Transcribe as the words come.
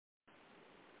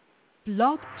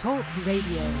Blog Talk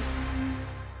Radio.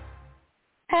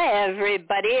 Hey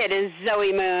everybody, it is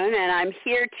Zoe Moon, and I'm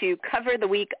here to cover the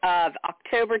week of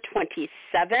October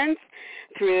 27th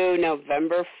through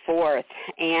November 4th.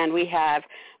 And we have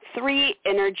three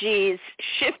energies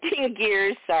shifting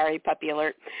gears, sorry, puppy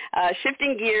alert,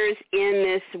 shifting gears in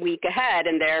this week ahead.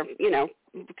 And they're,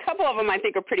 a couple of them I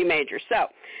think are pretty major. So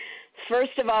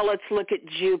first of all, let's look at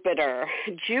Jupiter.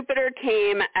 Jupiter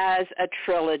came as a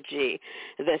trilogy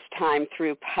this time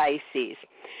through Pisces.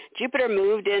 Jupiter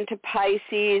moved into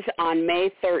Pisces on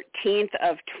May 13th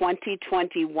of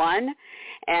 2021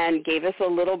 and gave us a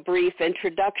little brief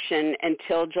introduction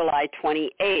until July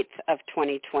 28th of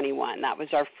 2021. That was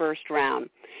our first round.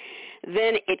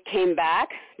 Then it came back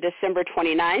December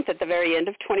 29th at the very end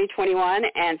of 2021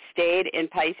 and stayed in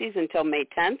Pisces until May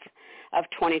 10th of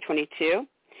 2022.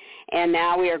 And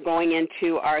now we are going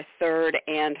into our third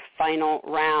and final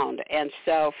round. And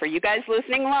so for you guys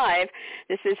listening live,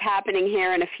 this is happening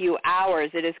here in a few hours.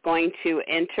 It is going to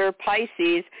enter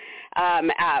Pisces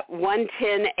at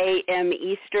 1:10 a.m.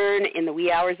 Eastern in the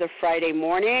wee hours of Friday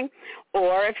morning.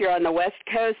 Or if you're on the West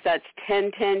Coast, that's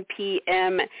 10:10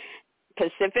 p.m.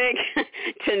 Pacific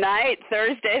tonight,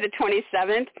 Thursday the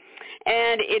 27th.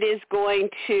 And it is going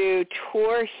to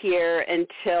tour here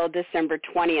until December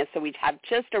 20th. So we have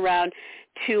just around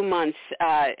 2 months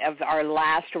of our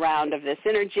last round of this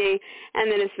energy,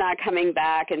 and then it's not coming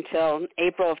back until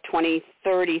April of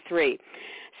 2033.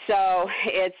 So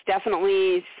it's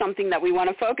definitely something that we want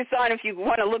to focus on. If you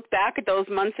want to look back at those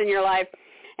months in your life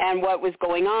and what was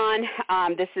going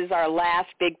on, this is our last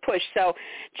big push. So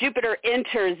Jupiter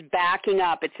enters backing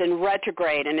up. It's in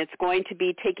retrograde, and it's going to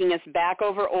be taking us back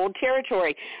over old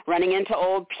territory, running into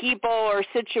old people or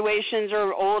situations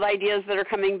or old ideas that are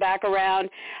coming back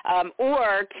around,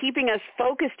 or keeping us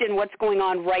focused in what's going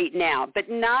on right now,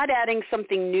 but not adding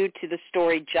something new to the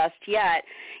story just yet.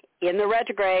 In the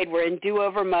retrograde, we're in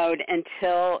do-over mode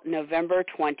until November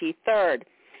 23rd.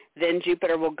 Then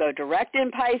Jupiter will go direct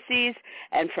in Pisces,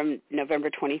 and from November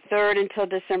 23rd until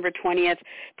December 20th,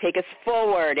 take us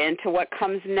forward into what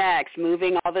comes next,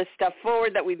 moving all this stuff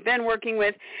forward that we've been working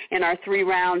with in our 3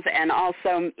 rounds, and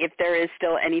also if there is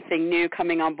still anything new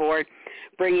coming on board,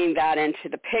 bringing that into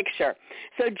the picture.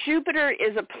 So Jupiter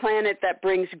is a planet that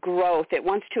brings growth. It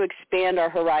wants to expand our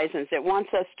horizons. It wants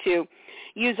us to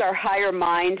use our higher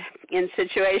mind in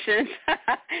situations.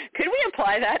 Could we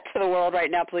apply that to the world right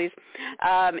now, please?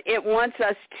 It wants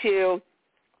us to,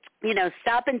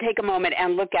 stop and take a moment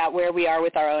and look at where we are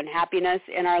with our own happiness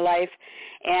in our life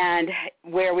and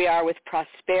where we are with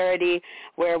prosperity,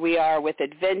 where we are with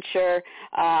adventure.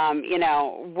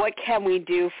 What can we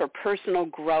do for personal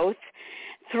growth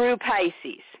through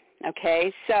Pisces?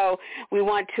 Okay, so we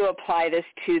want to apply this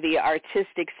to the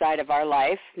artistic side of our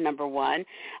life, number one.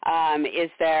 Is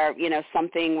there,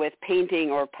 something with painting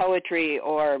or poetry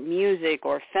or music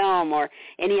or film or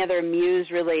any other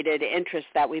muse-related interest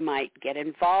that we might get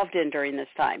involved in during this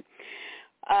time?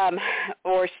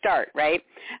 Or start, right?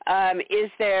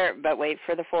 But wait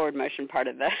for the forward motion part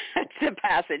of the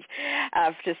passage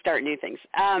to start new things.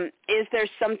 Is there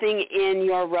something in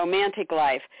your romantic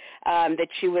life that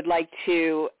you would like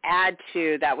to add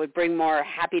to that would bring more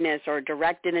happiness or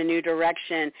direct in a new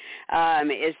direction?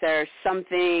 Is there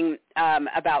something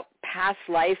about past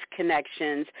life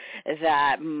connections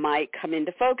that might come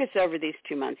into focus over these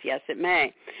 2 months? Yes, it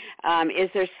may. Is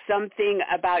there something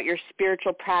about your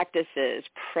spiritual practices,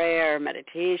 prayer,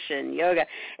 meditation, yoga?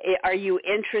 Are you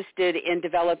interested in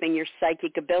developing your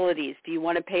psychic abilities? Do you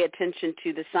want to pay attention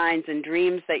to the signs and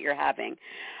dreams that you're having?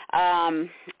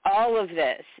 All of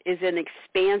this is in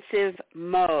expansive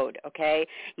mode, okay?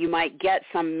 You might get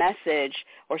some message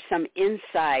or some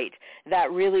insight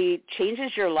that really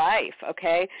changes your life,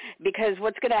 okay? Because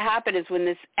what's going to happen is when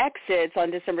this exits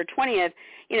on December 20th,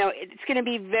 it's going to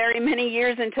be very many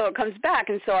years until it comes back,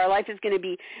 and so our life is going to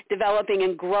be developing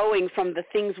and growing from the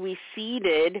things we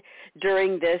seeded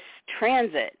during this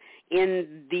transit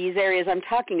in these areas I'm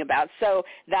talking about. So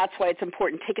that's why it's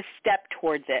important. Take a step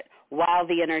towards it while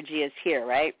the energy is here,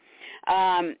 right?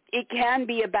 It can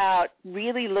be about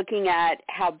really looking at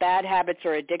how bad habits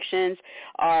or addictions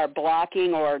are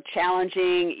blocking or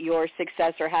challenging your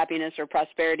success or happiness or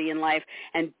prosperity in life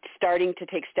and starting to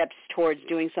take steps towards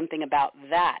doing something about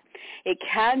that. It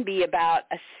can be about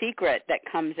a secret that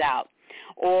comes out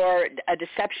or a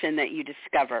deception that you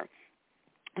discover.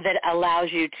 that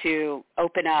allows you to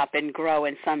open up and grow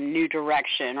in some new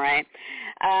direction, right?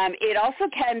 It also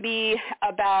can be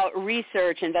about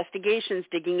research, investigations,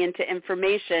 digging into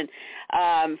information,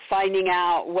 finding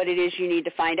out what it is you need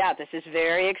to find out. This is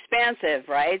very expansive,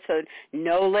 right? So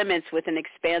no limits with an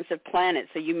expansive planet.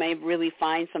 So you may really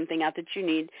find something out that you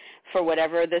need for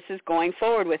whatever this is going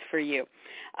forward with for you.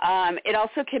 It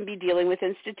also can be dealing with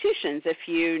institutions if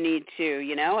you need to,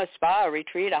 a spa, a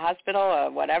retreat, a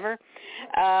hospital, whatever.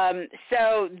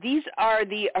 So these are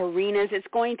the arenas. It's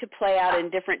going to play out in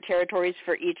different territories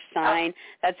for each sign.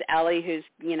 That's Ellie, who's,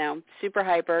 super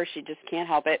hyper. She just can't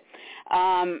help it.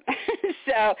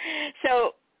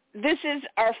 So this is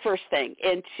our first thing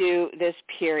into this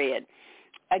period.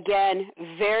 Again,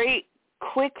 very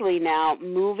quickly now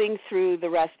moving through the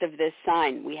rest of this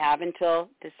sign. We have until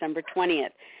December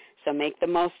 20th. So make the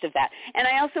most of that. And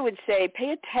I also would say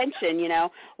pay attention,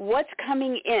 what's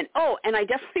coming in. Oh, and I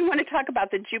definitely want to talk about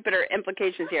the Jupiter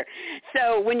implications here.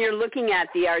 So when you're looking at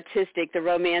the artistic, the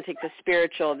romantic, the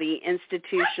spiritual, the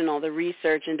institutional, the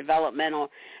research and developmental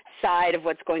side of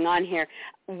what's going on here,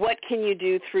 what can you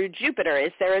do through Jupiter?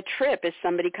 Is there a trip? Is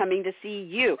somebody coming to see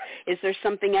you? Is there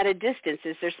something at a distance?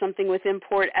 Is there something with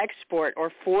import-export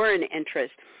or foreign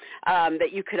interest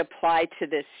that you could apply to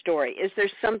this story? Is there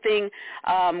something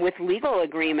with legal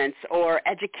agreements or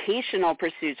educational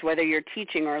pursuits, whether you're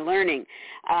teaching or learning?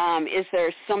 Is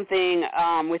there something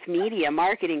with media,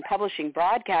 marketing, publishing,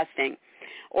 broadcasting,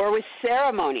 or with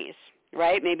ceremonies?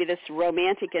 Right? Maybe this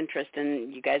romantic interest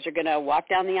and you guys are going to walk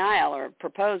down the aisle or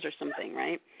propose or something,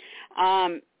 right?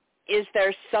 Is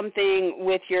there something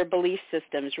with your belief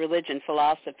systems, religion,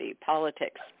 philosophy,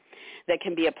 politics that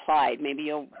can be applied? Maybe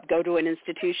you'll go to an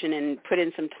institution and put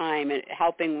in some time at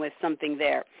helping with something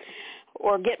there,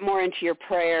 or get more into your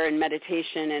prayer and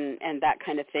meditation and that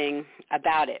kind of thing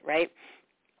about it, right?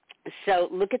 So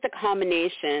look at the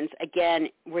combinations. Again,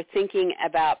 we're thinking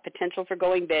about potential for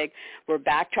going big. We're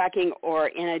backtracking or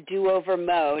in a do-over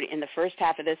mode in the first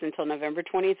half of this until November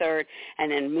 23rd,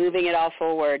 and then moving it all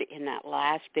forward in that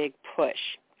last big push.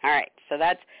 All right, so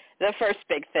that's the first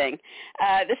big thing.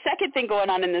 The second thing going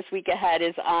on in this week ahead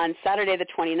is on Saturday the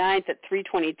 29th at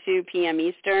 3:22 p.m.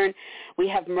 Eastern. We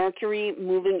have Mercury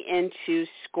moving into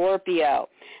Scorpio.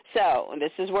 So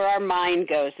this is where our mind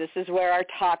goes. This is where our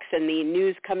talks and the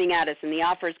news coming at us and the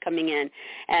offers coming in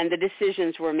and the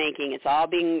decisions we're making. It's all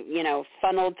being,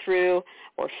 funneled through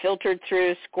or filtered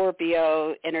through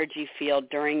Scorpio energy field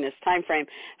during this time frame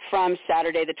from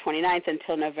Saturday the 29th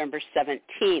until November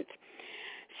 17th.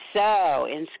 So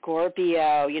in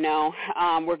Scorpio,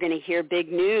 we're going to hear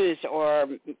big news or,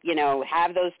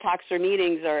 have those talks or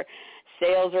meetings or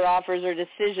sales or offers or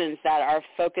decisions that are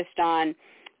focused on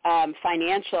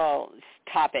financial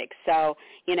topics. So,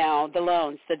 the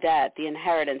loans, the debt, the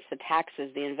inheritance, the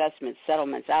taxes, the investments,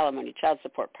 settlements, alimony, child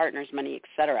support, partners, money,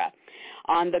 etc.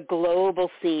 On the global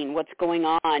scene, what's going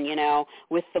on,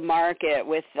 with the market,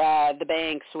 with the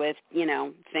banks, with,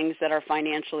 things that are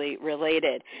financially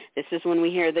related. This is when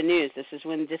we hear the news. This is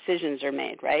when decisions are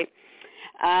made, right?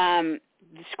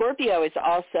 Scorpio is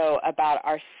also about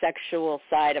our sexual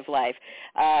side of life,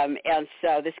 and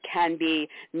so this can be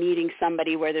meeting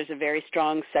somebody where there's a very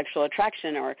strong sexual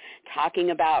attraction or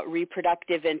talking about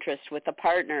reproductive interest with a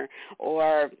partner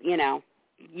or,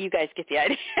 you guys get the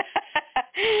idea.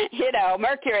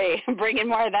 Mercury, bringing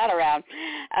more of that around.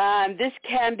 This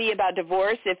can be about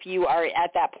divorce if you are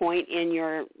at that point in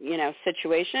your,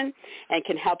 situation and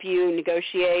can help you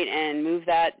negotiate and move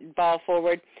that ball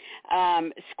forward.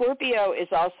 Scorpio is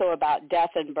also about death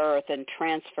and birth and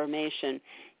transformation.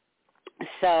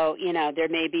 So, there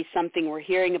may be something we're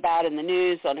hearing about in the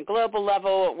news on a global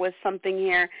level with something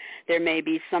here. There may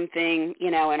be something,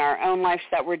 in our own lives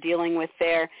that we're dealing with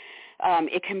there.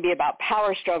 It can be about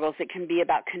power struggles. It can be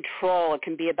about control. It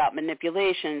can be about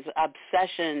manipulations,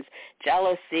 obsessions,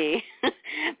 jealousy.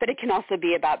 But it can also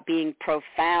be about being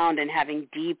profound and having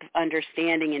deep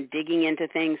understanding and digging into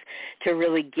things to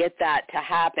really get that to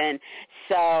happen.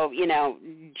 So,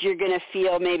 you're going to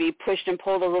feel maybe pushed and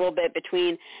pulled a little bit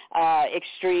between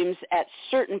extremes at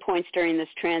certain points during this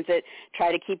transit.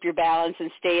 Try to keep your balance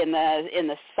and stay in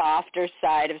the softer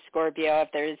side of Scorpio,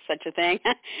 if there is such a thing.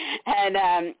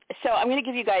 And so I'm going to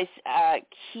give you guys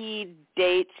key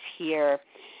dates here.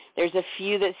 There's a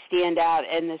few that stand out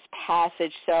in this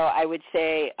passage. So I would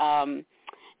say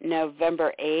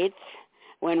November 8th,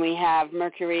 when we have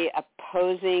Mercury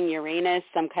opposing Uranus,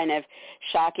 some kind of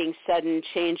shocking, sudden,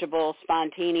 changeable,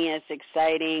 spontaneous,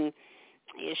 exciting,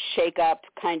 shake-up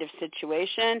kind of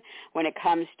situation when it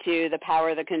comes to the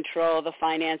power, the control, the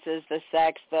finances, the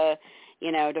sex, the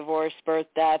divorce, birth,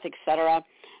 death, etc.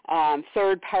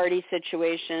 Third-party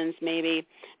situations, maybe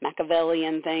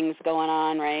Machiavellian things going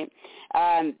on, right?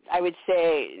 I would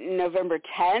say November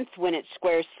 10th when it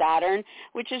squares Saturn,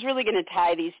 which is really going to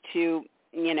tie these two,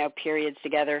 periods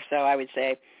together. So I would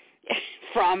say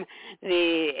from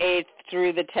the 8th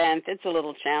through the 10th, it's a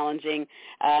little challenging.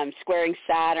 Squaring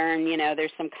Saturn,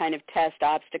 there's some kind of test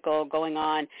obstacle going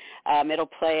on. It'll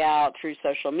play out through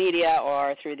social media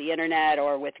or through the internet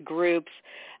or with groups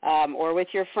or with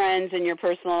your friends in your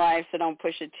personal life, so don't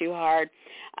push it too hard.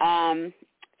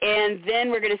 And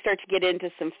then we're going to start to get into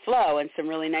some flow and some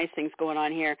really nice things going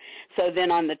on here. So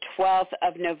then on the 12th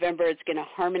of November, it's going to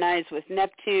harmonize with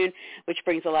Neptune, which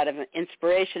brings a lot of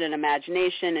inspiration and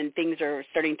imagination, and things are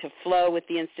starting to flow with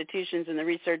the institutions and the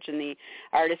research and the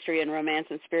artistry and romance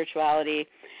and spirituality.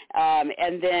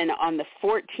 And then on the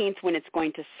 14th, when it's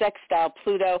going to sextile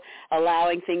Pluto,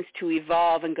 allowing things to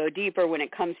evolve and go deeper when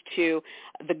it comes to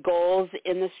the goals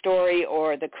in the story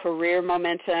or the career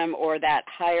momentum or that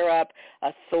higher-up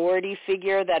authority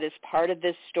figure that is part of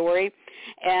this story.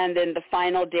 And then the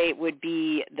final date would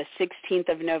be the 16th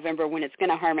of November when it's going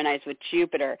to harmonize with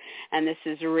Jupiter. And this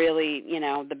is really,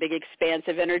 the big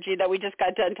expansive energy that we just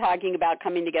got done talking about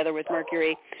coming together with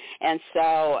Mercury. And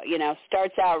so,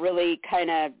 starts out really kind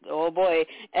of, oh boy,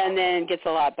 and then gets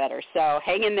a lot better. So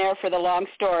hang in there for the long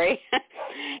story.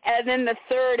 And then the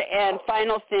third and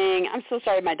final thing, I'm so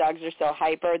sorry my dogs are so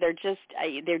hyper. They're just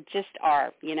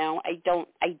are, I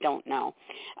don't know.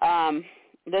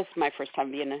 This is my first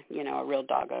time being a real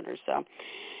dog owner, so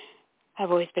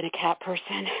I've always been a cat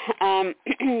person.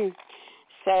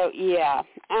 So yeah.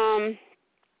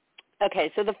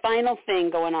 Okay, so the final thing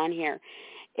going on here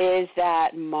is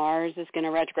that Mars is going to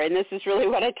retrograde. And this is really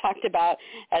what I talked about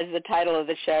as the title of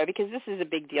the show, because this is a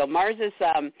big deal. Mars is,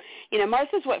 Mars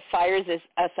is what fires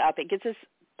us up. It gets us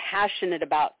passionate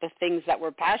about the things that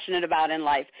we're passionate about in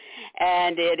life,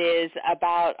 and it is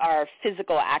about our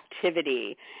physical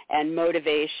activity and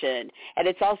motivation, and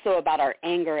it's also about our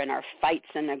anger and our fights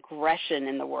and aggression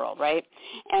in the world, right?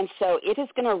 And so it is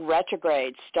going to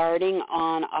retrograde starting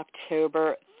on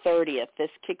October 30th. This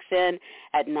kicks in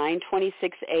at 9:26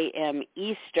 a.m.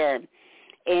 Eastern,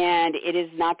 and it is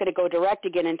not going to go direct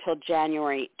again until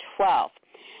January 12th.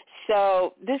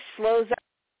 So this slows up,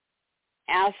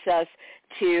 asks us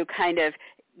to kind of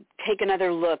take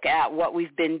another look at what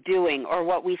we've been doing or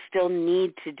what we still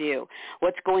need to do,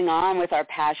 what's going on with our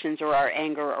passions or our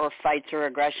anger or fights or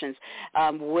aggressions,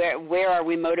 where are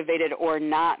we motivated or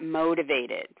not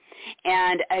motivated.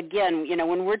 And again,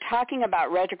 when we're talking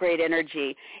about retrograde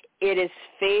energy, it is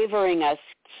favoring us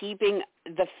keeping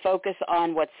the focus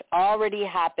on what's already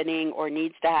happening or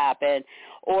needs to happen,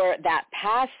 or that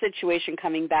past situation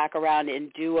coming back around in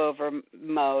do-over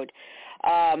mode.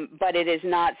 But it is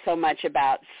not so much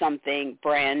about something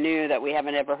brand new that we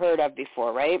haven't ever heard of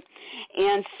before, right?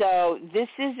 And so this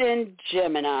is in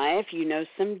Gemini. If you know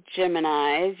some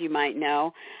Geminis, you might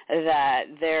know that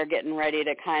they're getting ready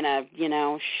to kind of,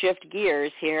 shift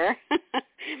gears here.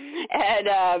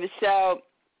 And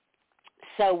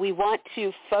so we want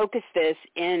to focus this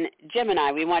in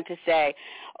Gemini. We want to say,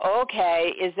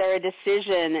 okay, is there a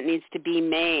decision that needs to be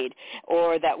made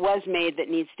or that was made that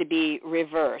needs to be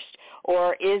reversed?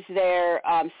 Or is there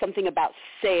something about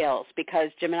sales, because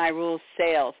Gemini rules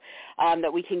sales,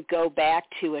 that we can go back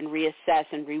to and reassess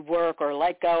and rework or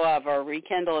let go of or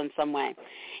rekindle in some way?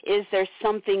 Is there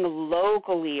something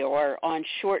locally or on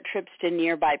short trips to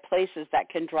nearby places that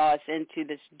can draw us into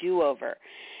this do-over?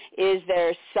 Is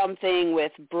there something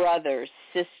with brothers,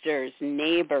 sisters,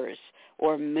 neighbors,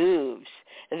 or moves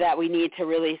that we need to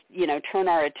really, turn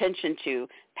our attention to,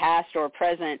 past or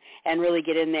present, and really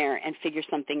get in there and figure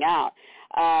something out?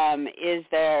 Is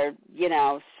there,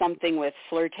 something with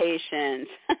flirtations,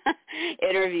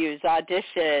 interviews,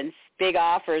 auditions, big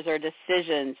offers or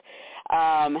decisions?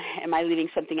 Am I leaving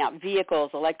something out?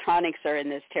 Vehicles, electronics are in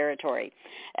this territory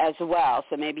as well.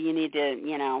 So maybe you need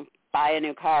to, buy a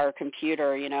new car or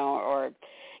computer, or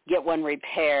get one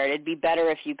repaired. It'd be better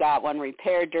if you got one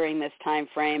repaired during this time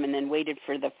frame and then waited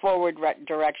for the forward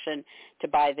direction to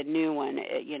buy the new one,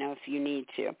 if you need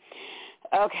to.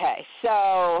 Okay,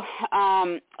 so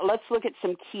let's look at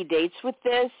some key dates with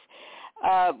this.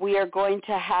 We are going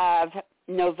to have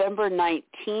November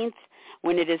 19th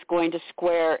when it is going to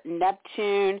square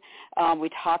Neptune. We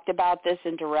talked about this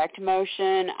in direct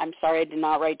motion. I'm sorry I did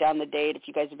not write down the date. If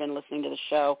you guys have been listening to the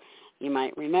show, you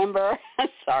might remember.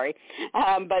 Sorry.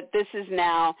 But this is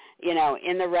now,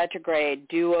 in the retrograde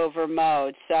do-over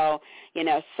mode. So,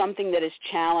 something that is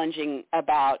challenging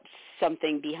about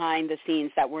something behind the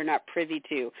scenes that we're not privy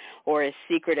to, or is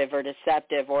secretive or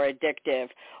deceptive or addictive,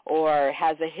 or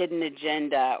has a hidden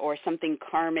agenda, or something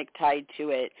karmic tied to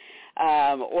it,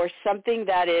 or something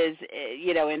that is,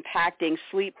 impacting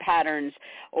sleep patterns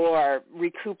or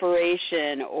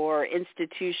recuperation or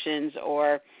institutions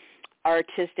or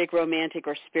artistic, romantic,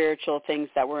 or spiritual things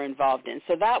that we're involved in.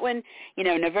 So that one,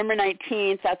 November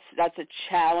 19th, that's a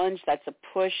challenge, that's a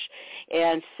push,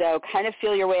 and so kind of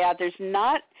feel your way out. There's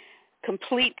not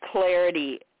complete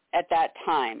clarity at that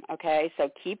time, okay? So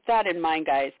keep that in mind,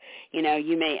 guys. You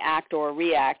may act or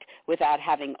react without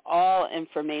having all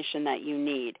information that you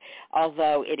need,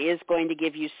 although it is going to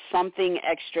give you something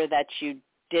extra that you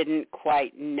didn't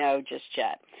quite know just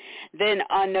yet. Then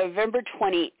on November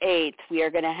 28th, we are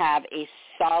going to have a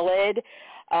solid,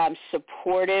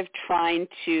 supportive trine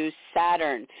to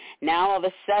Saturn. Now all of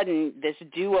a sudden, this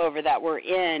do-over that we're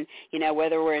in,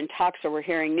 whether we're in talks or we're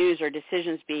hearing news or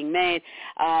decisions being made,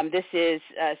 this is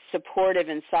supportive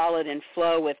and solid and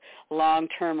flow with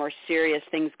long-term or serious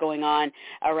things going on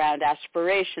around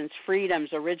aspirations, freedoms,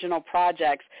 original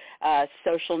projects,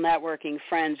 social networking,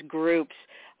 friends, groups,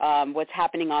 what's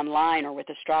happening online or with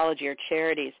astrology or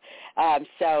charities.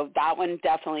 So that one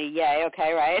definitely, yay,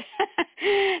 okay, right?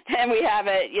 Then we have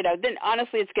it, then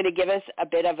honestly it's going to give us a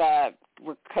bit of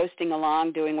we're coasting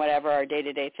along, doing whatever our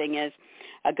day-to-day thing is.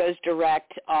 Goes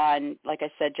direct on, like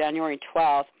I said, January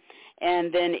 12th.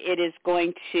 And then it is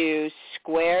going to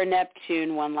square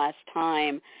Neptune one last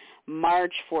time,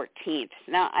 March 14th.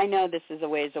 Now, I know this is a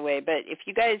ways away, but if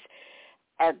you guys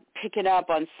are picking up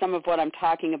on some of what I'm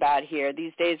talking about here,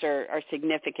 these days are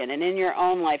significant. And in your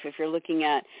own life, if you're looking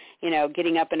at,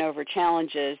 getting up and over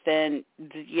challenges, then,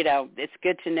 it's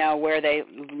good to know where they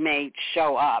may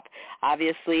show up.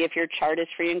 Obviously, if your chart is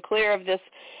free and clear of this,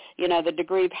 the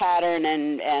degree pattern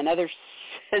and other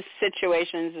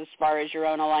situations as far as your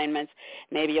own alignments,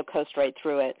 maybe you'll coast right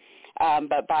through it.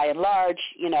 But by and large,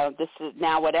 this is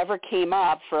now whatever came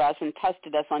up for us and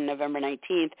tested us on November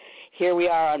 19th, here we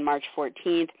are on March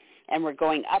 14th, and we're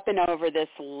going up and over this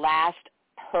last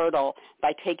hurdle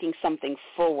by taking something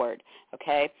forward,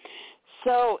 okay?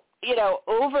 So,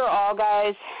 overall,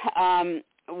 guys,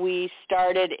 we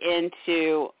started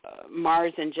into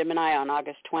Mars and Gemini on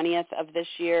August 20th of this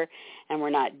year, and we're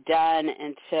not done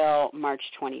until March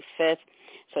 25th.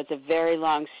 So it's a very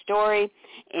long story,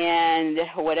 and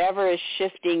whatever is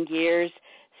shifting gears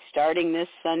starting this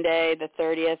Sunday, the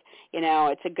 30th,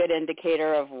 it's a good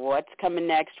indicator of what's coming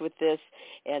next with this,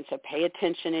 and so pay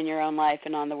attention in your own life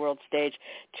and on the world stage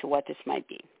to what this might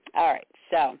be. All right,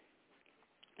 so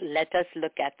let us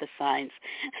look at the signs.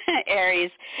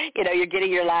 Aries, you're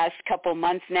getting your last couple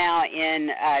months now in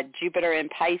Jupiter and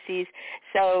Pisces.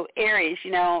 So Aries,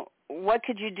 what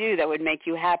could you do that would make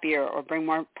you happier or bring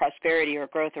more prosperity or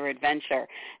growth or adventure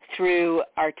through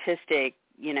artistic,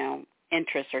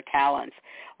 interests or talents,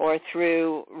 or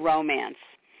through romance,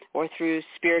 or through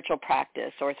spiritual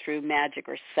practice, or through magic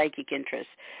or psychic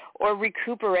interests, or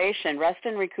recuperation, rest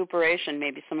and recuperation?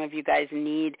 Maybe some of you guys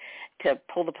need to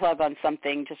pull the plug on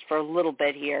something just for a little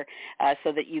bit here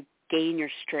so that you gain your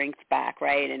strength back,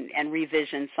 right, and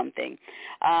revision something.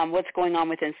 What's going on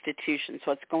with institutions?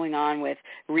 What's going on with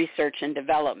research and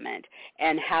development?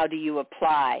 And how do you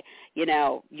apply,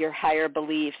 your higher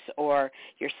beliefs or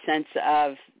your sense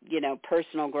of,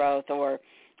 personal growth, or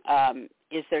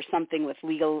is there something with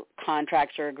legal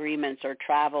contracts or agreements or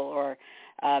travel or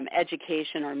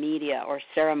education or media or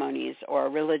ceremonies or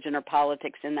religion or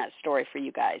politics in that story for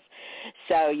you guys?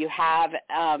 So you have,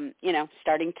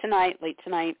 starting tonight, late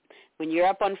tonight, when you're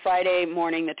up on Friday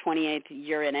morning, the 28th,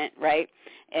 you're in it, right?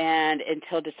 And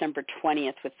until December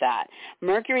 20th with that.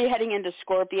 Mercury heading into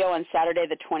Scorpio on Saturday,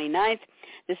 the 29th.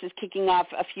 This is kicking off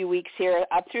a few weeks here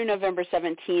up through November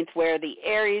 17th, where the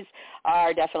Aries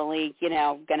are definitely,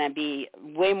 going to be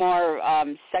way more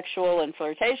sexual and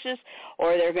flirtatious,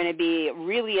 or they're going to be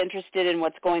really interested in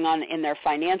what's going on in their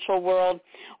financial world,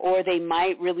 or they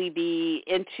might really be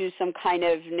into some kind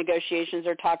of negotiations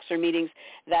or talks or meetings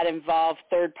that involve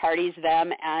third parties,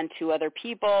 them and two other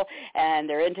people, and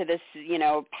they're into this,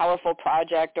 powerful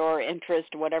project or interest,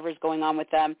 whatever's going on with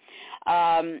them.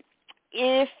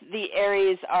 If the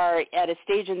Aries are at a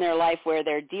stage in their life where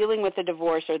they're dealing with a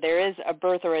divorce or there is a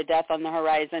birth or a death on the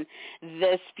horizon,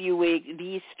 these few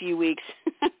weeks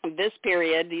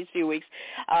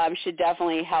should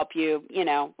definitely help you,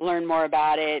 learn more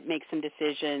about it, make some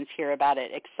decisions, hear about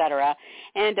it, etc.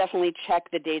 And definitely check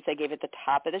the dates I gave at the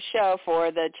top of the show for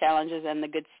the challenges and the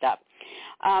good stuff.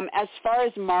 As far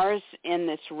as Mars in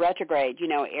this retrograde,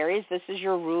 Aries, this is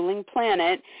your ruling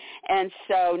planet, and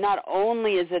so not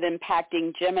only is it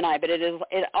impacting Gemini, but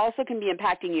it also can be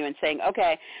impacting you and saying,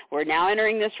 okay, we're now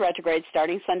entering this retrograde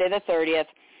starting Sunday the 30th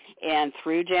and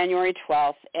through January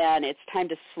 12th, and it's time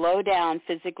to slow down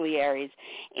physically, Aries,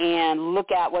 and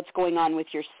look at what's going on with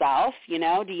yourself.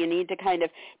 Do you need to kind of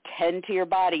tend to your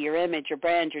body, your image, your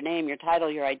brand, your name, your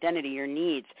title, your identity, your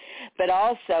needs, but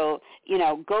also,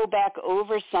 go back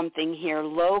over something here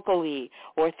locally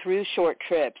or through short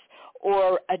trips,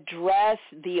 or address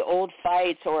the old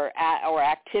fights or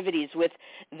activities with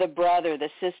the brother, the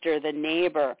sister, the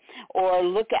neighbor, or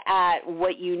look at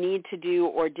what you need to do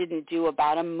or didn't do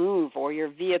about a move or your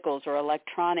vehicles or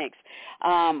electronics,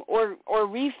 or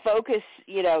refocus,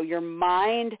 your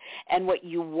mind and what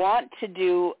you want to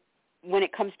do when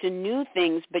it comes to new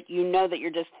things, but that you're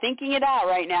just thinking it out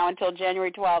right now until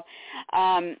January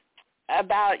 12th.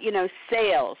 About,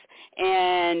 sales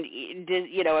and,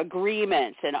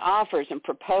 agreements and offers and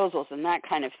proposals and that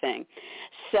kind of thing.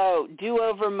 So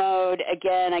do-over mode,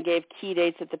 again, I gave key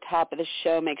dates at the top of the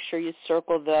show. Make sure you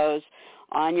circle those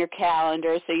on your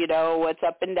calendar so you know what's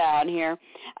up and down here.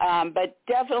 But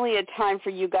definitely a time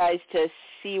for you guys to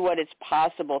see what is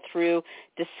possible through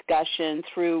discussion,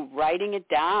 through writing it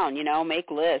down, make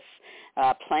lists,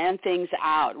 plan things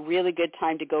out. Really good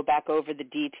time to go back over the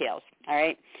details, all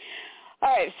right? All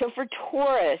right, so for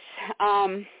Taurus,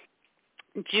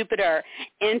 Jupiter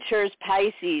enters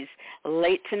Pisces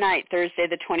late tonight, Thursday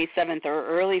the 27th, or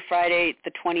early Friday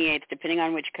the 28th, depending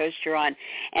on which coast you're on,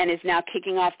 and is now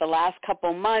kicking off the last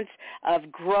couple months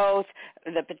of growth,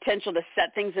 the potential to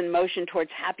set things in motion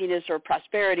towards happiness or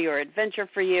prosperity or adventure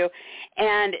for you.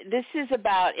 And this is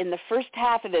about, in the first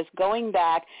half of this, going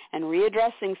back and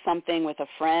readdressing something with a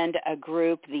friend, a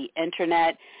group, the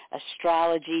internet,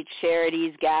 astrology,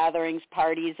 charities, gatherings,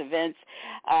 parties, events,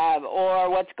 or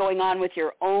what's going on with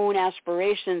your own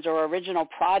aspirations or original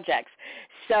projects.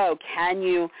 So can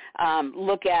you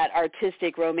look at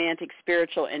artistic, romantic,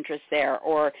 spiritual interests there,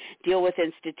 or deal with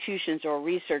institutions or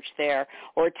research there,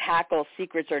 or tackle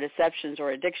secrets or deceptions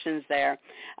or addictions there?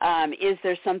 Is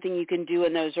there something you can do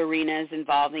in those arenas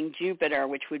involving Jupiter,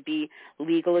 which would be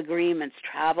legal agreements,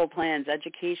 travel plans,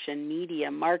 education,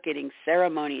 media, marketing,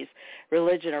 ceremonies,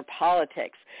 religion, or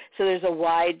politics? So there's a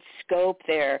wide scope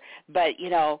there, but,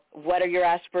 what are your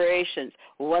aspirations?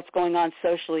 What's going on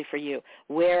socially for you?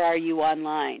 Where are you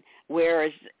online? Where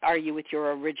are you with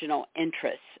your original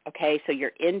interests? Okay, so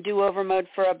you're in do-over mode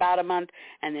for about a month,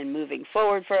 and then moving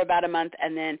forward for about a month,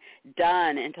 and then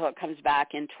done until it comes back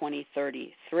in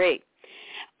 2033.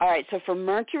 All right, so for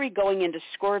Mercury going into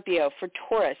Scorpio, for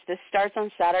Taurus, this starts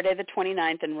on Saturday the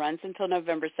 29th and runs until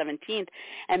November 17th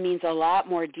and means a lot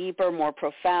more deeper, more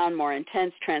profound, more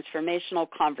intense, transformational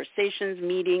conversations,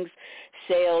 meetings,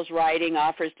 sales, writing,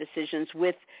 offers, decisions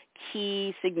with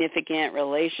key significant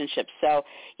relationships. So,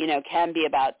 can be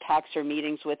about talks or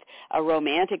meetings with a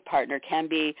romantic partner, can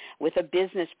be with a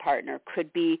business partner,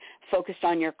 could be focused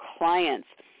on your clients,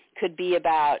 could be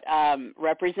about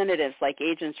representatives like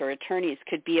agents or attorneys,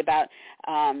 could be about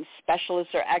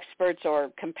specialists or experts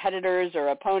or competitors or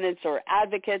opponents or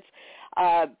advocates,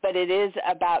 but it is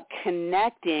about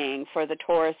connecting for the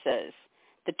Tauruses,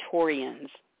 the Taurians.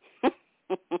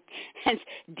 It's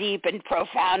deep and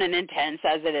profound and intense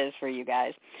as it is for you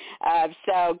guys.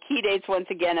 So key dates, once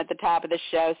again, at the top of the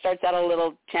show. Starts out a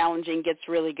little challenging, gets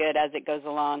really good as it goes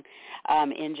along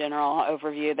in general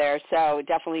overview there. So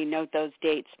definitely note those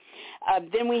dates.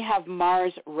 Then we have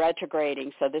Mars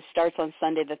retrograding. So this starts on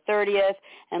Sunday the 30th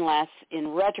and lasts in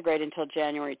retrograde until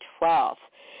January 12th.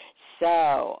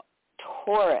 So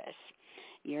Taurus,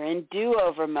 you're in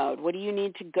do-over mode. What do you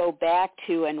need to go back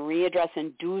to and readdress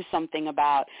and do something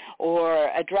about,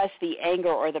 or address the anger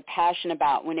or the passion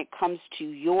about when it comes to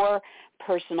your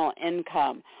personal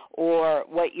income, or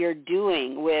what you're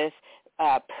doing with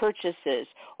purchases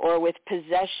or with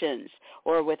possessions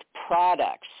or with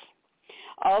products?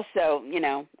 Also,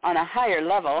 on a higher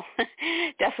level,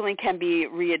 definitely can be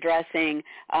readdressing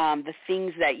the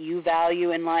things that you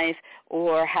value in life,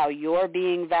 or how you're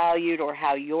being valued, or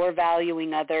how you're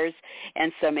valuing others.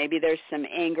 And so maybe there's some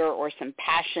anger or some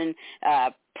passion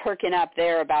perking up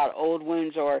there about old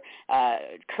wounds or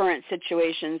current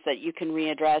situations that you can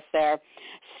readdress there.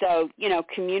 So,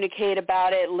 communicate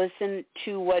about it, listen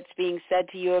to what's being said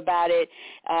to you about it,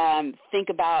 think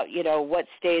about, what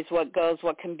stays, what goes,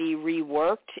 what can be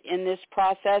reworked in this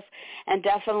process, and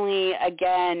definitely,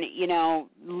 again,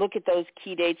 look at those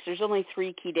key dates. There's only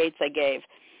 3 key dates I gave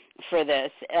for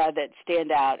this that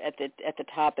stand out at the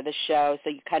top of the show, so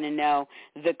you kind of know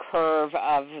the curve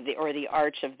of the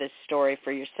arch of this story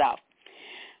for yourself.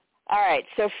 All right,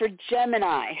 so for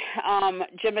Gemini,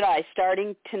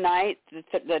 starting tonight,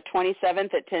 the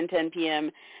 27th at 10:10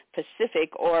 p.m. Pacific,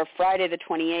 or Friday the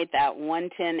 28th at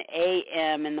 1:10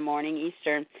 a.m. in the morning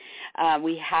Eastern,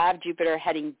 we have Jupiter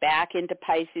heading back into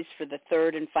Pisces for the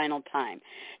third and final time.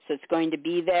 So it's going to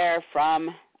be there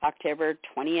from October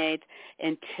 28th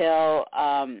until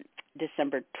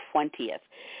December 20th.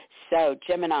 So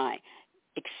Gemini,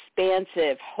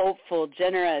 expansive, hopeful,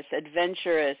 generous,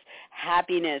 adventurous,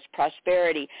 happiness,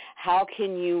 prosperity. How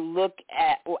can you look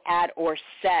at or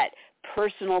set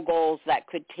personal goals that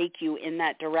could take you in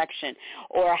that direction?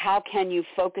 Or how can you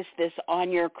focus this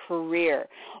on your career?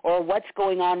 Or what's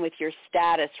going on with your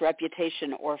status,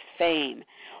 reputation, or fame?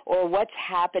 Or what's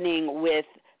happening with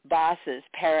bosses,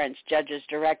 parents, judges,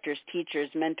 directors, teachers,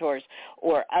 mentors,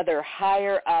 or other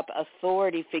higher up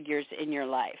authority figures in your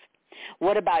life?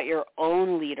 What about your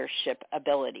own leadership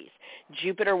abilities?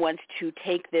 Jupiter wants to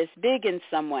take this big in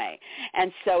some way.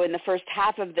 And so in the first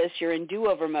half of this, you're in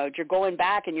do-over mode. You're going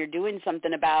back and you're doing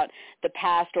something about the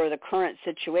past or the current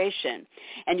situation.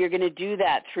 And you're going to do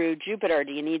that through Jupiter.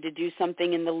 Do you need to do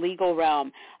something in the legal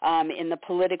realm, in the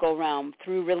political realm,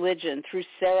 through religion, through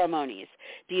ceremonies?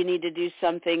 Do you need to do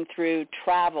something through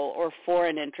travel or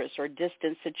foreign interests or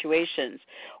distant situations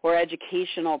or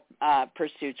educational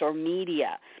pursuits or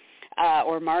media?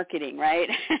 Or marketing, right?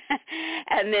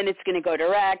 And then it's going to go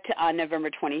direct on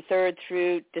November 23rd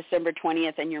through December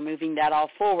 20th, and you're moving that all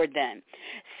forward then.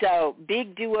 So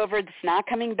big do-over. It's not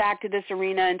coming back to this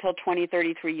arena until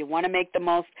 2033. You want to make the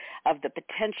most of the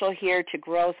potential here to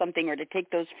grow something or to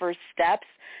take those first steps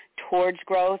towards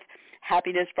growth.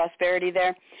 Happiness, prosperity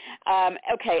there.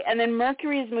 Okay, and then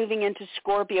Mercury is moving into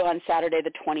Scorpio on Saturday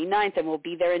the 29th, and will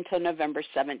be there until November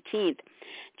 17th.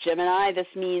 Gemini, this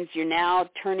means you're now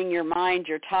turning your mind,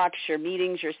 your talks, your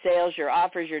meetings, your sales, your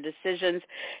offers, your decisions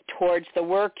towards the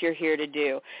work you're here to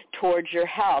do, towards your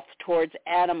health, towards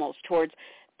animals, towards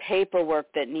paperwork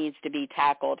that needs to be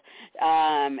tackled,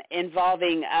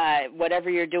 involving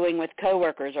whatever you're doing with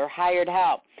coworkers or hired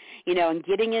help, and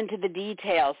getting into the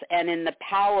details and in the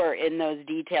power in those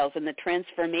details and the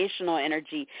transformational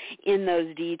energy in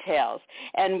those details.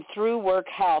 And through work,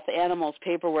 health, animals,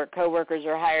 paperwork, coworkers,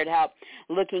 or hired help,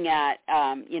 looking at,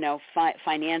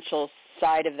 financial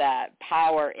side of that,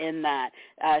 power in that,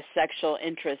 sexual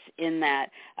interest in that,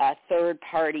 third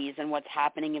parties and what's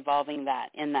happening involving that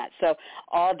in that. So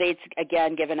all dates,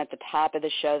 again, given at the top of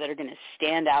the show that are going to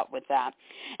stand out with that.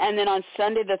 And then on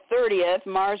Sunday the 30th,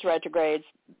 Mars retrogrades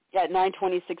at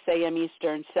 9:26 a.m.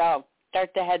 Eastern. So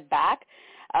start to head back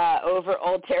over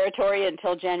old territory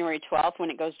until January 12th when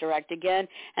it goes direct again.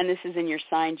 And this is in your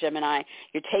sign, Gemini.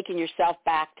 You're taking yourself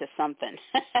back to something.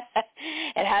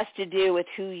 It has to do with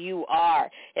who you are.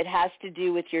 It has to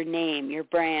do with your name, your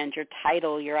brand, your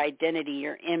title, your identity,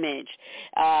 your image,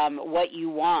 what you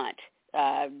want.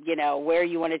 Where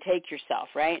you want to take yourself,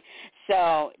 right?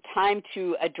 So time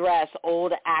to address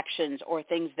old actions or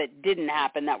things that didn't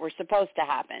happen that were supposed to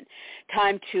happen.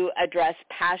 Time to address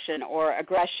passion or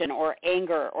aggression or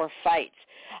anger or fights.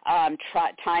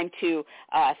 Time to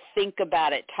think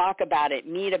about it, talk about it,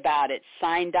 meet about it,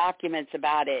 sign documents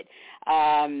about it,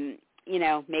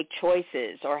 make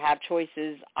choices or have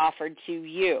choices offered to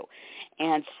you.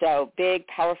 And so big,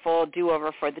 powerful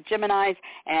do-over for the Geminis.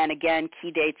 And again, key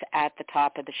dates at the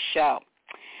top of the show.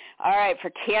 All right,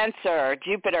 for Cancer,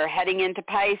 Jupiter heading into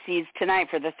Pisces tonight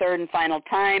for the third and final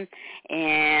time.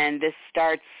 And this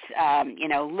starts,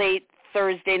 late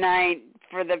Thursday night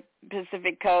for the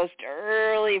Pacific Coast,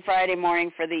 early Friday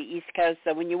morning for the East Coast.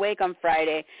 So when you wake on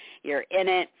Friday, you're in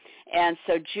it. And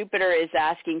so Jupiter is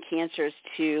asking Cancers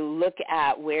to look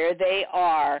at where they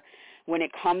are when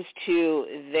it comes to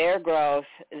their growth,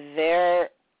 their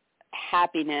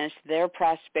happiness, their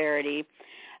prosperity,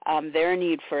 their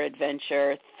need for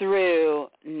adventure through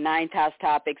ninth house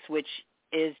topics, which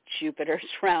is Jupiter's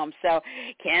realm. So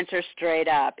Cancer, straight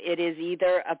up, it is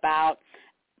either about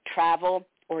travel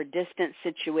or distant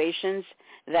situations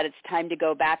that it's time to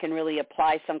go back and really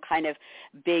apply some kind of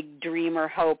big dream or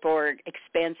hope or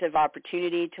expansive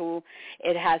opportunity to.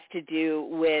 It has to do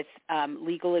with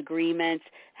legal agreements,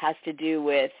 has to do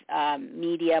with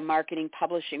media, marketing,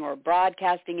 publishing, or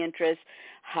broadcasting interests,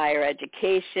 higher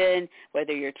education,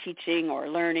 whether you're teaching or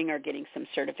learning or getting some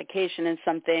certification in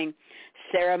something,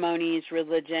 ceremonies,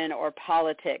 religion, or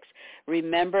politics.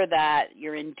 Remember that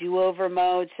you're in do-over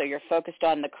mode, so you're focused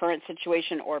on the current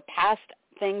situation or past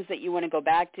things that you want to go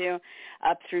back to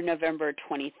up through November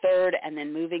 23rd, and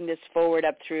then moving this forward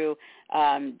up through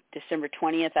December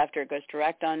 20th after it goes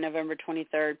direct on November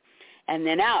 23rd. and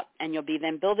then out, and you'll be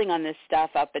then building on this stuff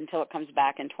up until it comes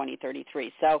back in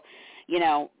 2033. So,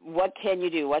 what can you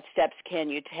do? What steps can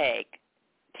you take?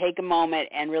 Take a moment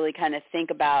and really kind of think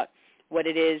about what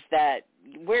it is that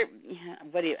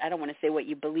I don't want to say what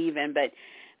you believe in, but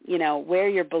where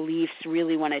your beliefs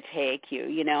really want to take you.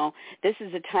 This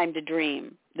is a time to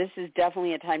dream. This is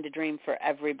definitely a time to dream for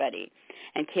everybody.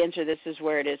 And Cancer, this is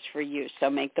where it is for you, so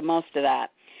make the most of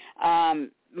that.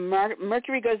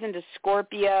 Mercury goes into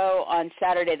Scorpio on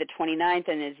Saturday the 29th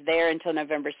and is there until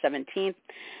November 17th.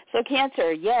 So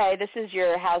Cancer, yay, this is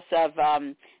your house of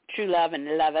true love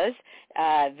and lovers,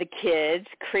 the kids,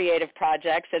 creative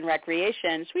projects, and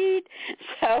recreation. Sweet.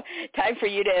 So time for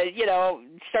you to,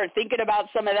 start thinking about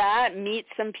some of that, meet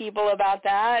some people about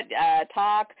that,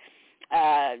 talk,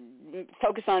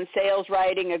 focus on sales,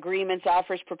 writing, agreements,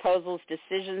 offers, proposals,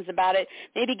 decisions about it.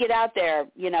 Maybe get out there,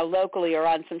 locally or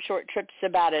on some short trips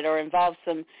about it, or involve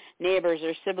some neighbors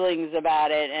or siblings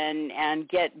about it and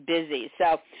get busy.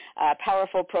 So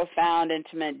powerful, profound,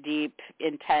 intimate, deep,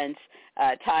 intense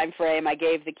time frame. I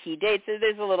gave the key dates.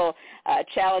 There's a little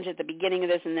challenge at the beginning of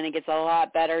this, and then it gets a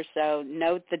lot better. So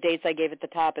note the dates I gave at the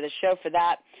top of the show for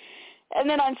that. And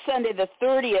then on Sunday the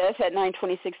 30th at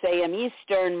 9:26 a.m.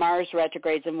 Eastern, Mars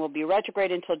retrogrades and will be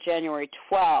retrograde until January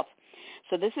 12th.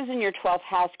 So this is in your 12th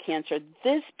house, Cancer.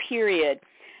 This period,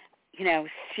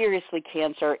 seriously,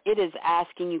 Cancer, it is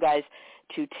asking you guys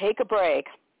to take a break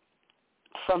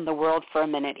from the world for a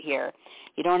minute here.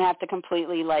 You don't have to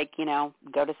completely,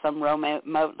 go to some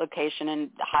remote location and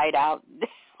hide out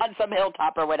on some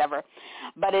hilltop or whatever.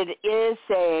 But it is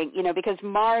saying, because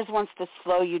Mars wants to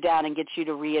slow you down and get you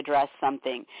to readdress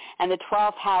something. And the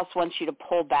 12th house wants you to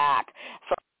pull back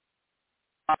from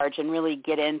and really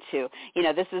get into,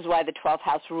 this is why the 12th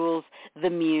house rules the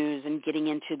muse and getting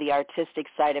into the artistic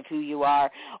side of who you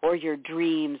are, or your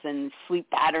dreams and sleep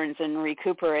patterns and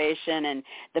recuperation and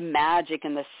the magic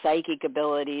and the psychic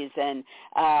abilities and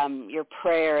your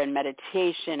prayer and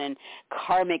meditation and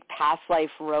karmic past life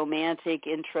romantic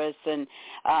interests and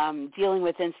dealing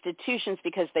with institutions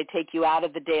because they take you out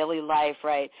of the daily life,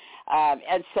 right?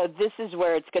 And so this is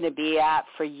where it's going to be at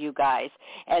for you guys.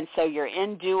 And so you're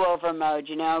in do-over mode,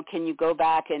 can you go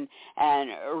back and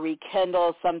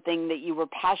rekindle something that you were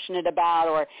passionate about,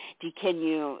 or can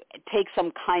you take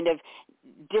some kind of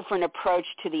different approach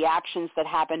to the actions that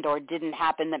happened or didn't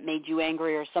happen that made you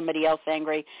angry or somebody else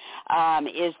angry?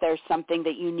 Is there something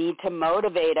that you need to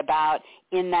motivate about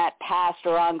in that past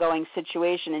or ongoing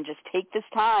situation, and just take this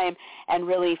time and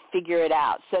really figure it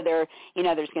out? So there's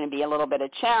going to be a little bit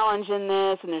of challenge in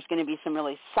this, and there's going to be some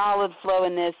really solid flow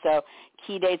in this. So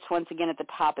key dates once again at the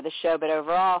top of the show, but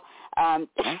overall,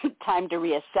 time to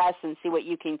reassess and see what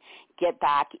you can get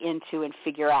back into and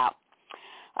figure out.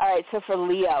 All right, so for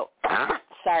Leo,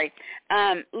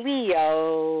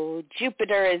 Leo,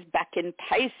 Jupiter is back in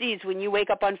Pisces. When you wake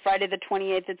up on Friday the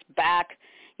 28th, it's back.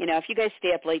 If you guys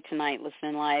stay up late tonight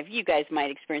listening live, you guys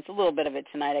might experience a little bit of it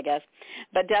tonight, I guess.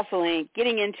 But definitely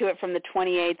getting into it from the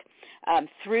 28th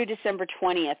through December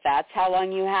 20th. That's how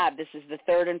long you have. This is the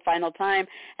third and final time,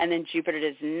 and then Jupiter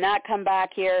does not come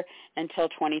back here until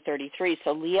 2033.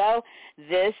 So, Leo,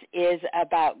 this is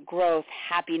about growth,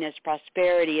 happiness,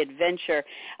 prosperity, adventure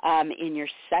in your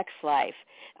sex life,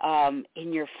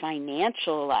 in your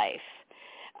financial life,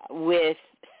 with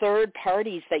third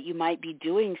parties that you might be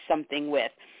doing something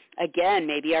with. Again,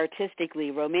 maybe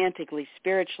artistically, romantically,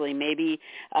 spiritually, maybe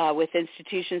with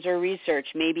institutions or research,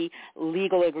 maybe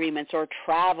legal agreements or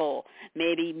travel,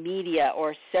 maybe media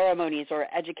or ceremonies or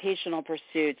educational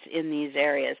pursuits in these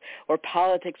areas, or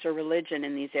politics or religion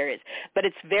in these areas. But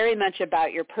it's very much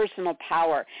about your personal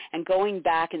power and going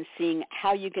back and seeing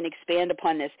how you can expand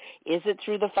upon this. Is it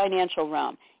through the financial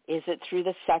realm? Is it through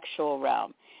the sexual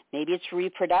realm? Maybe it's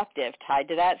reproductive, tied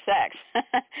to that sex.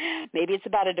 Maybe it's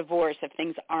about a divorce if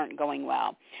things aren't going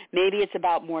well. Maybe it's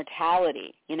about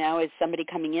mortality, is somebody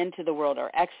coming into the world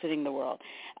or exiting the world.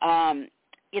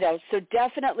 So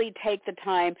definitely take the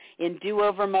time in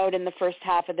do-over mode in the first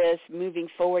half of this, moving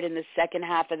forward in the second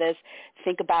half of this.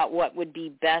 Think about what would be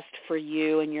best for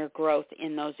you and your growth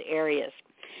in those areas.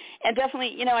 And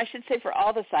definitely, I should say for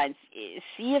all the signs,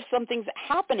 see if something's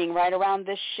happening right around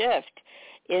this shift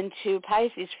into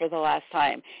Pisces for the last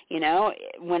time.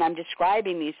 When I'm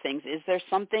describing these things, is there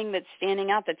something that's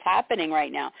standing out that's happening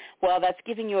right now? Well, that's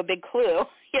giving you a big clue,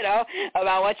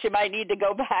 about what you might need to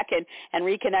go back and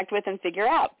reconnect with and figure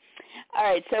out. All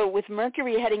right, so with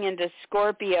Mercury heading into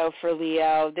Scorpio for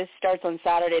Leo, this starts on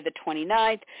Saturday the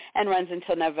 29th and runs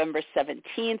until November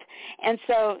 17th. And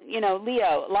so,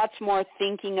 Leo, lots more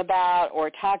thinking about or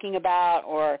talking about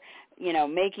or,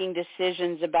 making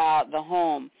decisions about the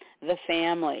home, the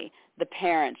family, the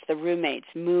parents, the roommates,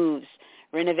 moves,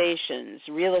 renovations,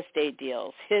 real estate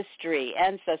deals, history,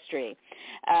 ancestry.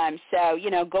 So,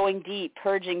 going deep,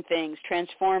 purging things,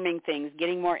 transforming things,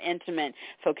 getting more intimate,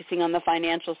 focusing on the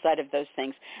financial side of those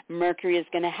things. Mercury is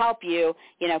going to help you,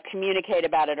 communicate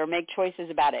about it or make choices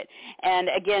about it. And,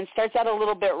 again, starts out a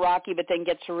little bit rocky but then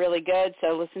gets really good.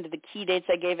 So listen to the key dates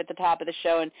I gave at the top of the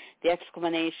show and the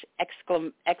explanation.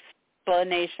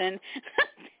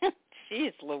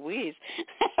 Jeez Louise,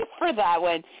 for that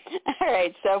one. All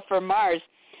right, so for Mars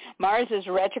is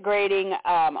retrograding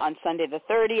on Sunday the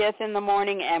 30th in the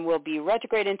morning and will be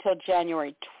retrograde until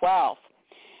January 12th.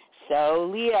 So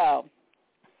Leo,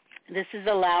 this is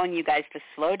allowing you guys to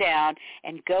slow down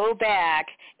and go back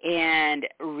and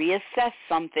reassess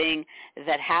something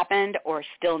that happened or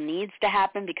still needs to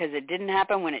happen because it didn't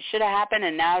happen when it should have happened,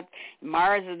 and now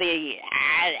Mars, the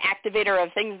activator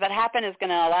of things that happen, is going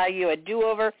to allow you a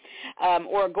do-over,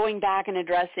 or going back and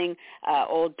addressing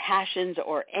old passions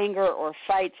or anger or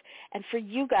fights. And for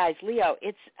you guys, Leo,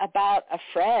 it's about a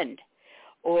friend,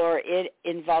 or it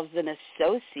involves an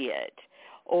associate,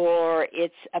 or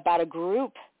it's about a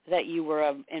group that you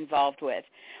were involved with.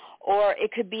 Or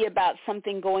it could be about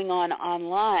something going on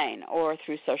online or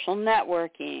through social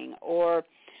networking or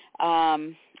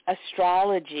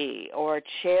astrology or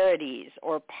charities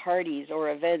or parties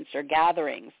or events or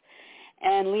gatherings.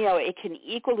 And, Leo, it can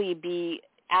equally be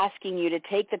asking you to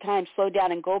take the time, slow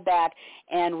down, and go back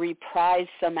and reprise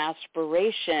some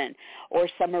aspiration or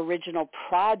some original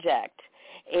project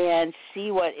and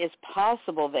see what is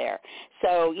possible there.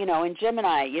 So, in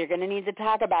Gemini, you're going to need to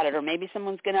talk about it, or maybe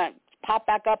someone's going to pop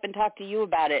back up and talk to you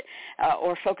about it,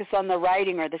 or focus on the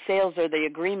writing or the sales or the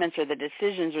agreements or the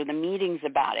decisions or the meetings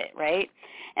about it, right?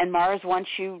 And Mars wants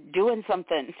you doing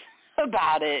something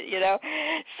about it,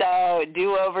 So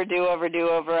do over.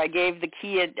 I gave the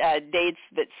key dates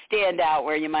that stand out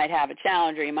where you might have a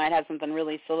challenge or you might have something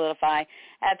really solidify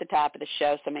at the top of the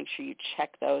show, so make sure you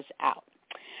check those out.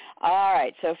 All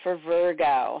right, so for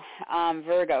Virgo,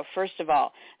 first of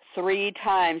all, 3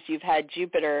 times you've had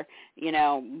Jupiter,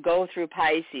 go through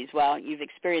Pisces. Well, you've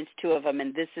experienced 2 of them,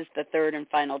 and this is the 3rd and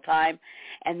final time,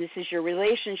 and this is your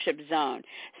relationship zone.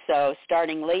 So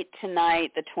starting late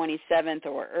tonight, the 27th,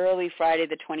 or early Friday,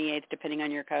 the 28th, depending on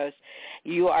your coast,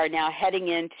 you are now heading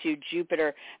into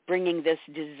Jupiter, bringing this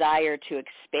desire to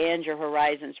expand your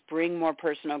horizons, bring more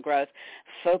personal growth,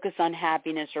 focus on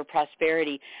happiness or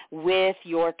prosperity with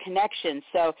your connection.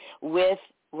 So with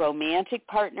romantic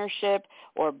partnership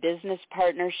or business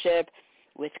partnership,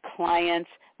 with clients,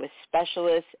 with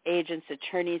specialists, agents,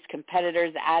 attorneys,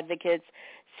 competitors, advocates,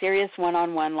 serious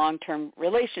one-on-one long-term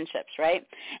relationships, right?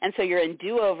 And so you're in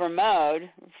do-over mode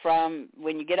from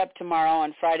when you get up tomorrow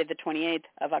on Friday the 28th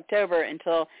of October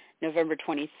until November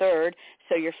 23rd.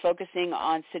 So you're focusing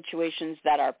on situations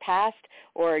that are past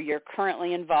or you're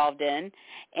currently involved in,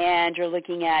 and you're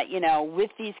looking at, with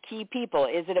these key people,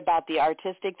 is it about the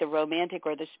artistic, the romantic,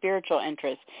 or the spiritual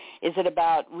interests? Is it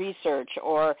about research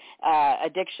or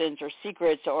addictions or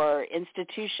secrets or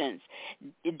institutions?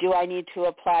 Do I need to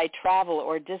apply travel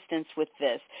or distance with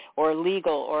this, or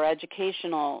legal or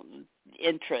educational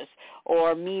interests,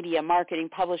 or media, marketing,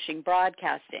 publishing,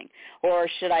 broadcasting? Or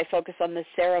should I focus on the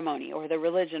ceremony or the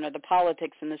religion or the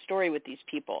politics and the story with these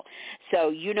people? So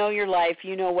you know your life.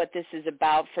 You know what this is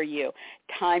about for you.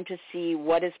 Time to see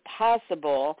what is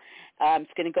possible.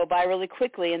 It's going to go by really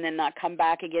quickly and then not come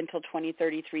back again until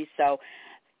 2033. So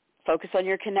focus on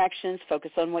your connections,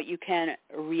 focus on what you can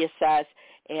reassess,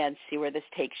 and see where this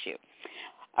takes you.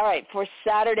 All right, for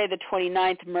Saturday the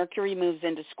 29th, Mercury moves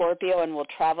into Scorpio and will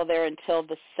travel there until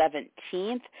the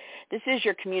 17th. This is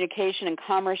your communication and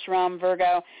commerce realm,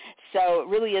 Virgo. So it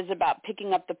really is about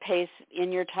picking up the pace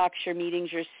in your talks, your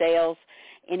meetings, your sales,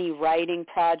 any writing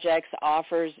projects,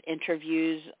 offers,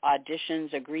 interviews,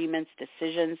 auditions, agreements,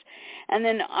 decisions. And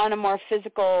then on a more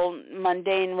physical,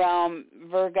 mundane realm,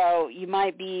 Virgo, you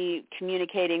might be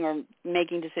communicating or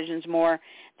making decisions more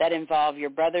that involve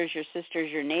your brothers, your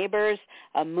sisters, your neighbors,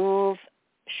 a move,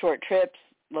 short trips,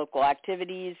 local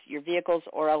activities, your vehicles,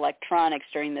 or electronics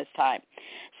during this time.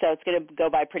 So it's going to go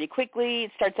by pretty quickly.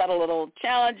 It starts out a little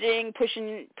challenging,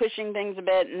 pushing things a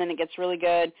bit, and then it gets really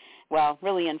good, well,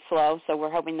 really in flow. So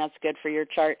we're hoping that's good for your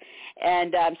chart.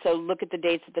 And so look at the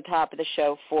dates at the top of the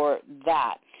show for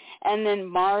that. And then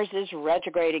Mars is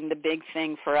retrograding, the big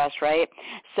thing for us, right?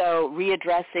 So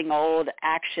readdressing old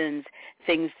actions,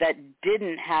 things that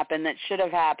didn't happen that should have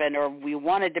happened or we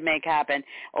wanted to make happen,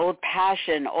 old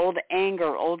passion, old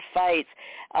anger, old fights,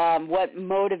 what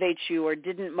motivates you or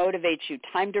didn't motivate you,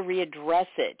 time to readdress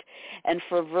it. And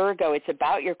for Virgo, it's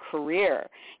about your career.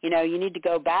 You need to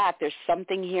go back. There's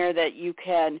something here that you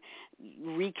can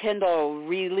rekindle,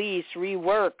 release,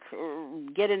 rework,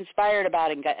 get inspired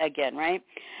about it again, right?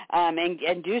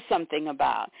 And do something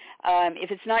about.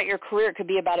 If it's not your career, it could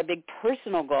be about a big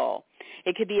personal goal.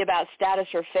 It could be about status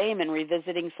or fame and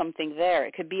revisiting something there.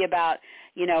 It could be about,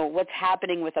 what's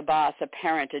happening with a boss, a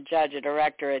parent, a judge, a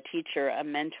director, a teacher, a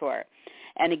mentor.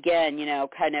 And again,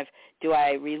 kind of, do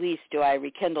I release, do I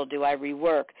rekindle, do I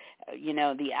rework,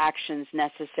 the actions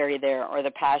necessary there, or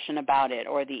the passion about it,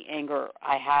 or the anger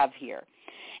I have here.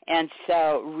 And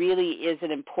so really is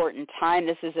an important time.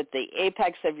 This is at the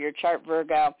apex of your chart,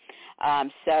 Virgo.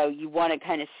 So you want to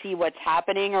kind of see what's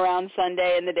happening around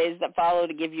Sunday and the days that follow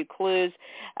to give you clues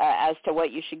as to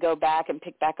what you should go back and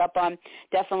pick back up on.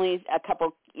 Definitely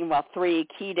three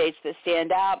key dates that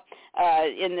stand out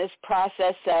in this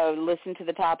process. So listen to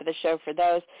the top of the show for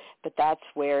those, but that's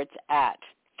where it's at.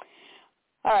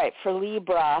 All right, for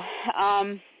Libra.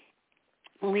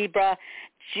 Libra,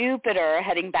 Jupiter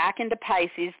heading back into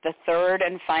Pisces the third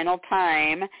and final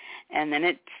time, and then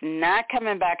it's not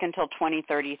coming back until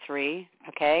 2033,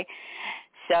 okay?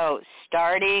 So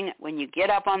starting when you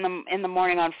get up in the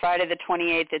morning on Friday the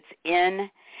 28th, it's in,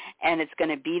 and it's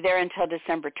going to be there until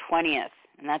December 20th,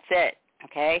 and that's it,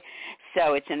 okay?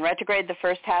 So it's in retrograde the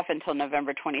first half until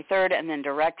November 23rd, and then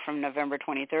direct from November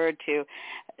 23rd to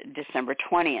December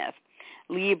 20th.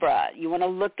 Libra, you want to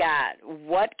look at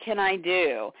what can I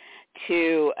do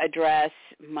to address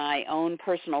my own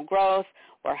personal growth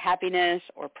or happiness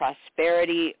or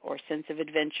prosperity or sense of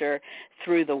adventure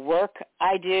through the work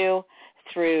I do,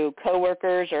 through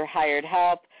coworkers or hired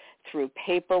help, through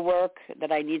paperwork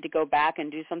that I need to go back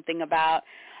and do something about,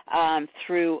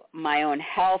 through my own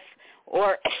health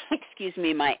or,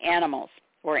 my animals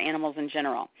or animals in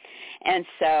general. And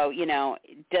so,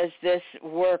 does this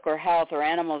work or health or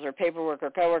animals or paperwork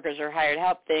or coworkers or hired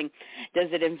help thing, does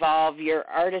it involve your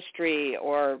artistry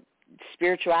or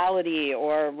spirituality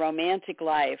or romantic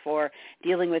life or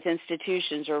dealing with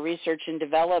institutions or research and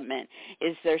development?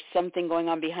 Is there something going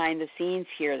on behind the scenes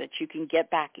here that you can get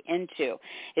back into?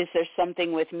 Is there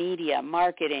something with media,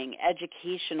 marketing,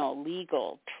 educational,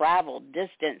 legal, travel,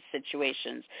 distance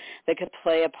situations that could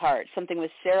play a part? Something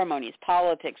with ceremonies,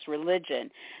 politics,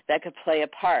 religion that could play a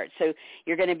part. So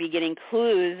you're going to be getting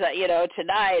clues,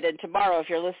 tonight and tomorrow if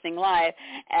you're listening live,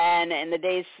 and in the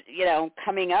days,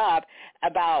 coming up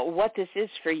about what this is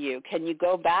for you. Can you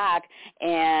go back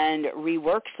and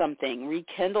rework something,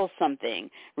 rekindle something,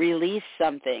 release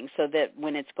something so that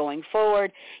when it's going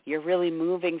forward, you're really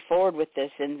moving forward with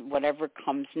this and whatever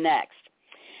comes next.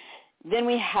 Then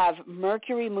we have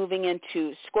Mercury moving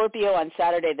into Scorpio on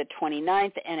Saturday the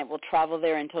 29th, and it will travel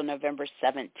there until November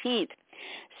 17th.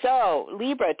 So,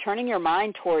 Libra, turning your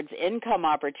mind towards income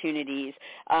opportunities,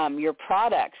 your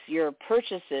products, your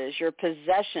purchases, your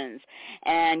possessions,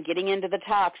 and getting into the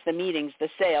talks, the meetings, the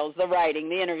sales, the writing,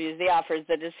 the interviews, the offers,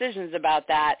 the decisions about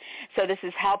that. So this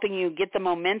is helping you get the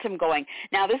momentum going.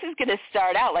 Now, this is going to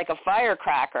start out like a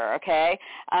firecracker, okay?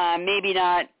 Maybe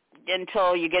not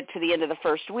until you get to the end of the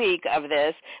first week of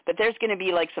this, but there's going to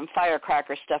be like some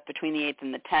firecracker stuff between the 8th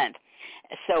and the 10th.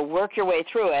 So work your way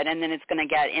through it, and then it's going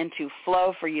to get into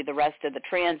flow for you the rest of the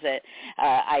transit.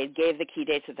 I gave the key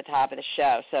dates at the top of the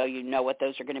show, so you know what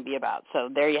those are going to be about. So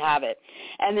there you have it.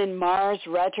 And then Mars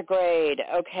retrograde.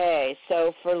 Okay,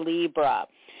 so for Libra,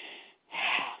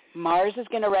 Mars is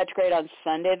going to retrograde on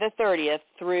Sunday the 30th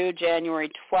through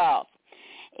January 12th,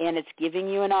 and it's giving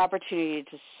you an opportunity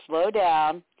to slow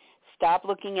down, stop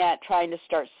looking at trying to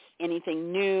start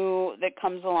anything new that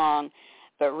comes along,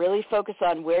 but really focus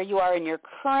on where you are in your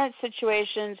current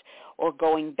situations or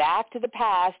going back to the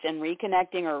past and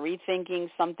reconnecting or rethinking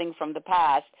something from the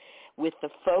past with the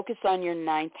focus on your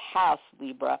 9th house,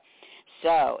 Libra.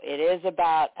 So it is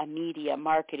about a media,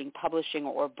 marketing, publishing,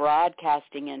 or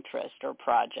broadcasting interest or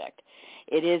project.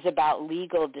 It is about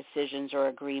legal decisions or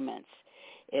agreements.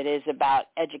 It is about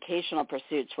educational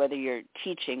pursuits, whether you're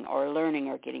teaching or learning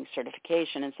or getting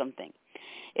certification in something.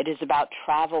 It is about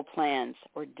travel plans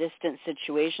or distant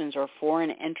situations or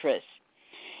foreign interests.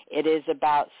 It is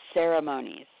about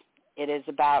ceremonies. It is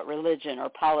about religion or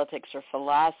politics or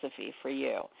philosophy for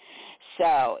you.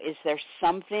 So is there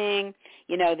something,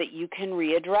 that you can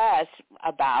readdress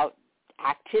about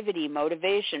activity,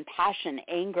 motivation, passion,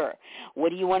 anger? What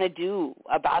do you want to do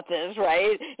about this,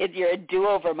 right? You're in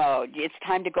do-over mode. It's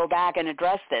time to go back and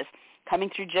address this. coming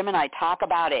through Gemini, talk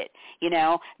about it,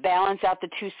 balance out the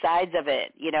two sides of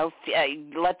it,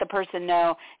 let the person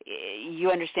know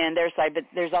you understand their side, but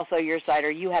there's also your side,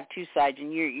 or you have two sides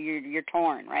and you're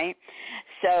torn, right?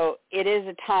 So it is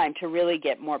a time to really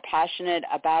get more passionate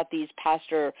about these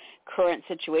past or current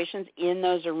situations in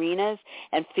those arenas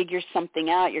and figure something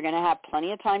out. You're going to have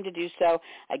plenty of time to do so.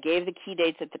 I gave the key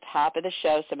dates at the top of the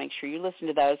show, so make sure you listen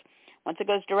to those. Once it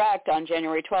goes direct on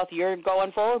January 12th, you're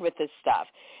going forward with this stuff,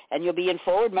 and you'll be in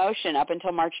forward motion up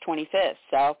until March 25th.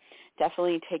 So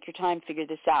definitely take your time, figure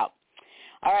this out.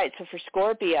 All right, so for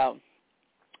Scorpio,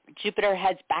 Jupiter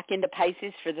heads back into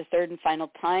Pisces for the third and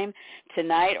final time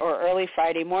tonight or early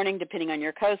Friday morning, depending on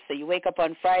your coast. So you wake up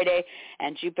on Friday,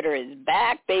 and Jupiter is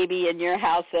back, baby, in your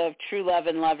house of true love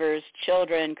and lovers,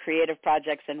 children, creative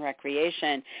projects, and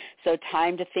recreation. So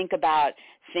time to think about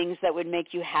things that would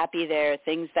make you happy there,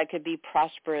 things that could be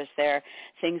prosperous there,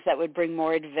 things that would bring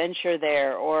more adventure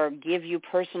there or give you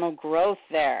personal growth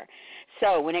there.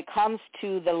 So when it comes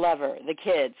to the lover, the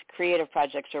kids, creative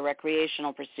projects or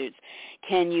recreational pursuits,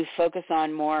 can you focus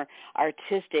on more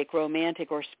artistic,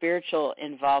 romantic, or spiritual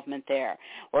involvement there?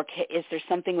 Or is there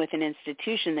something with an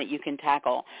institution that you can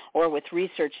tackle, or with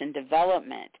research and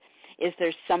development? Is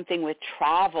there something with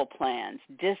travel plans,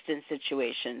 distance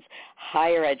situations,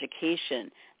 higher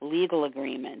education, legal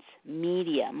agreements,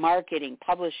 media, marketing,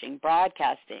 publishing,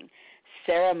 broadcasting,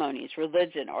 ceremonies,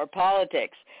 religion, or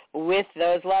politics with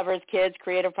those lovers, kids,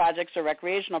 creative projects, or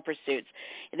recreational pursuits?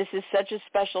 This is such a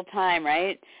special time,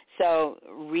 right? So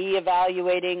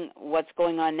reevaluating what's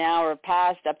going on now or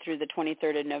past up through the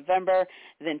 23rd of November,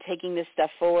 then taking this stuff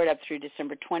forward up through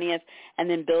December 20th, and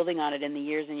then building on it in the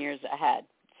years and years ahead.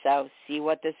 So see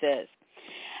what this is.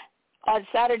 On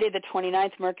Saturday the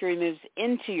 29th, Mercury moves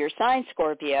into your sign,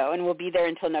 Scorpio, and will be there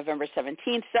until November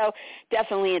 17th. So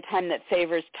definitely a time that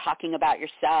favors talking about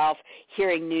yourself,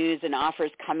 hearing news and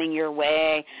offers coming your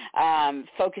way,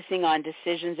 focusing on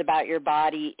decisions about your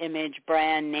body, image,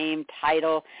 brand, name,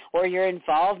 title, or your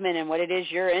involvement in what it is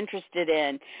you're interested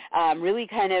in. Really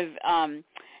kind of, I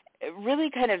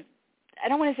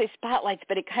don't want to say spotlights,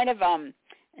 but it kind of,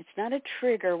 it's not a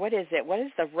trigger. What is it? What is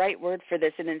the right word for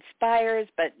this? It inspires,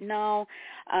 but no.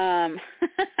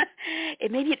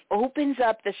 Maybe it opens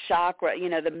up the chakra,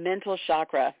 the mental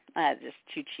chakra. Just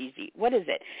too cheesy. What is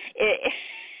it?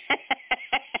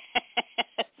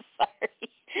 Sorry.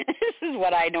 This is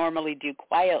what I normally do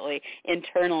quietly,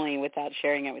 internally, without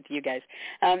sharing it with you guys.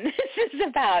 This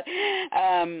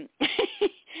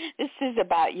is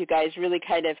about you guys really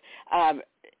kind of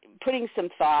putting some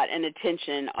thought and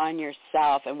attention on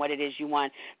yourself and what it is you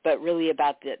want, but really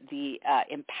about the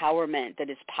empowerment that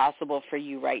is possible for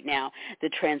you right now, the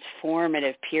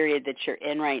transformative period that you're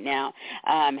in right now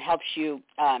helps you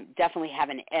definitely have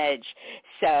an edge.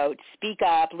 So speak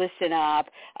up, listen up,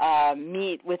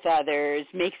 meet with others,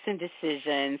 make some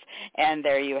decisions, and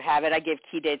there you have it. I give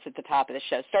key dates at the top of the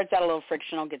show. Starts out a little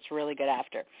frictional, gets really good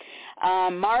after.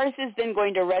 Mars is then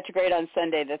going to retrograde on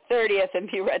Sunday the 30th and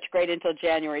be retrograde until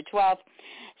January 12th.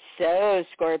 So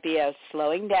Scorpio,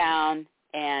 slowing down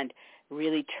and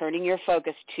really turning your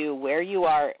focus to where you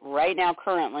are right now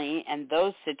currently and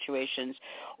those situations,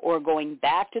 or going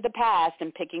back to the past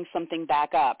and picking something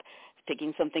back up.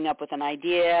 Picking something up with an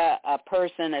idea, a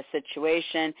person, a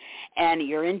situation, and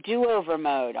you're in do-over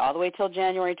mode all the way till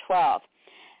January 12th.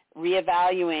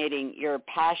 Reevaluating your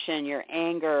passion, your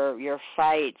anger, your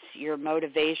fights, your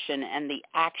motivation, and the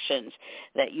actions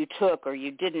that you took or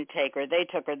you didn't take or they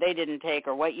didn't take,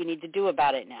 or what you need to do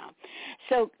about it now.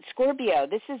 So, Scorpio,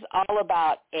 this is all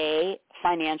about,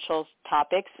 financial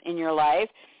topics in your life,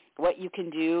 what you can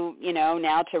do,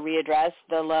 now to readdress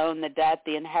the loan, the debt,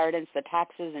 the inheritance, the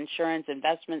taxes, insurance,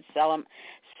 investments,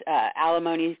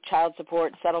 alimony, child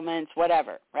support, settlements,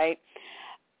 whatever, right?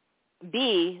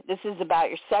 B, this is about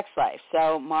your sex life.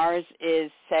 So Mars is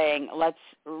saying, let's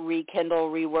rekindle,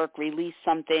 rework, release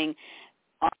something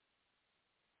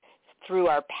through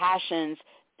our passions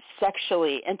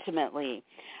sexually, intimately.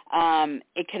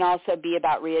 It can also be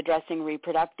about readdressing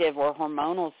reproductive or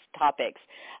hormonal topics,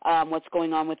 what's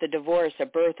going on with a divorce, a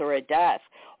birth, or a death,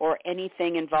 or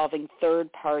anything involving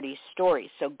third-party stories.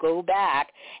 So go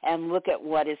back and look at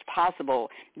what is possible.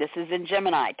 This is in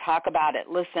Gemini. Talk about it.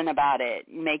 Listen about it.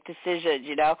 Make decisions,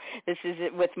 This is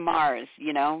it with Mars,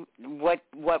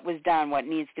 what was done, what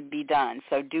needs to be done.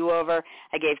 So do-over.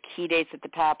 I gave key dates at the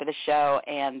top of the show,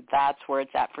 and that's where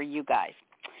it's at for you guys.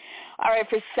 All right,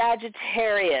 for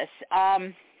Sagittarius,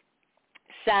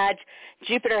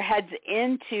 Jupiter heads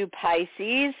into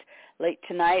Pisces late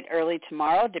tonight, early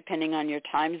tomorrow, depending on your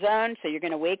time zone. So you're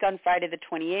going to wake on Friday the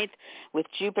 28th with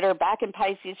Jupiter back in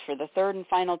Pisces for the third and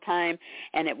final time,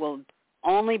 and it will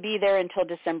only be there until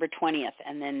December 20th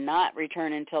and then not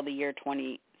return until the year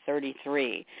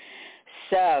 2033.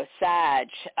 So, Sag,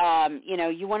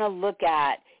 you want to look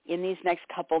at, in these next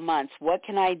couple months, what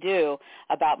can I do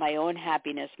about my own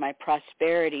happiness, my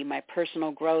prosperity, my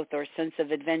personal growth or sense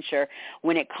of adventure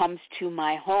when it comes to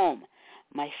my home,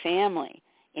 my family,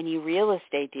 any real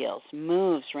estate deals,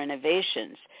 moves,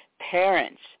 renovations,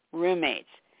 parents, roommates,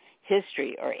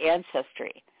 history or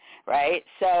ancestry, right?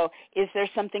 So is there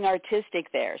something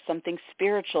artistic there, something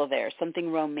spiritual there,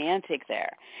 something romantic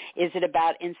there? Is it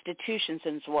about institutions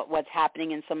and what's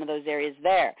happening in some of those areas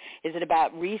there? Is it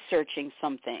about researching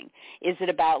something? Is it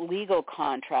about legal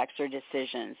contracts or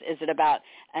decisions? Is it about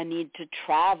a need to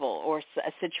travel or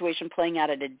a situation playing out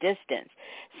at a distance,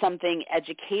 something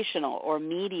educational or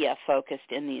media focused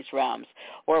in these realms,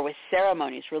 or with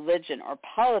ceremonies, religion, or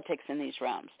politics in these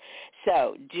realms?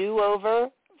 So do-over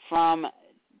from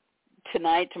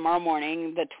tonight, tomorrow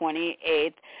morning, the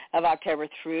 28th of October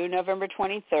through November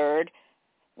 23rd.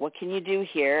 What can you do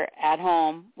here at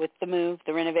home with the move,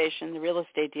 the renovation, the real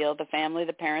estate deal, the family,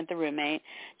 the parent, the roommate,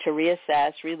 to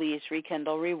reassess, release,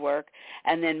 rekindle, rework,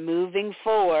 and then moving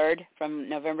forward from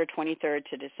November 23rd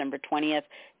to December 20th,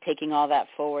 taking all that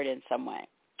forward in some way.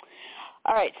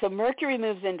 All right, so Mercury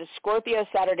moves into Scorpio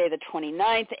Saturday the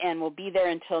 29th and will be there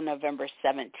until November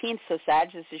 17th. So,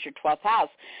 Sag, this is your 12th house.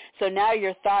 So now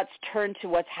your thoughts turn to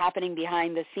what's happening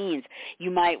behind the scenes.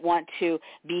 You might want to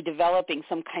be developing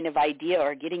some kind of idea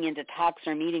or getting into talks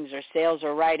or meetings or sales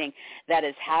or writing that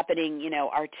is happening,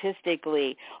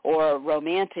 artistically or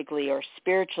romantically or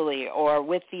spiritually or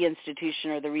with the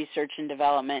institution or the research and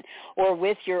development or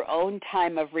with your own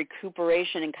time of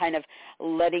recuperation and kind of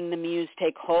letting the muse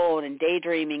take hold and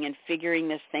daydreaming and figuring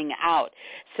this thing out.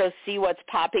 So see what's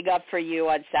popping up for you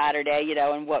on Saturday,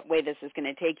 and what way this is going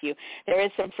to take you. There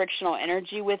is some frictional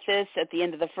energy with this. At the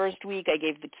end of the first week, I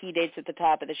gave the key dates at the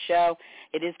top of the show.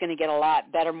 It is going to get a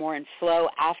lot better, more in flow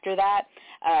after that.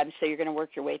 So you're going to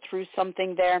work your way through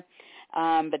something there.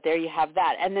 But there you have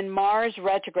that. And then Mars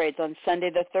retrogrades on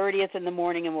Sunday the 30th in the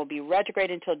morning and will be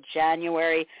retrograde until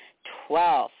January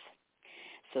 12th.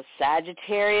 So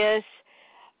Sagittarius,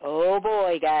 oh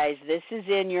boy, guys, this is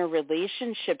in your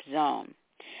relationship zone.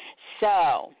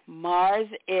 So Mars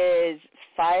is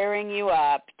firing you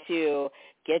up to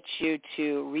get you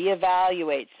to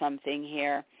reevaluate something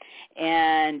here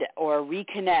and or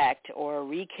reconnect or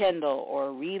rekindle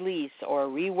or release or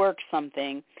rework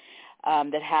something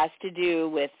that has to do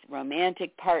with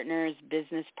romantic partners,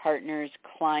 business partners,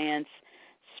 clients,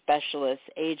 specialists,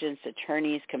 agents,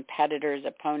 attorneys, competitors,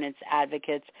 opponents,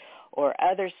 advocates, or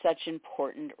other such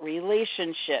important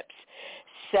relationships.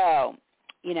 So,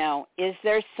 is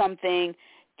there something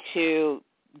to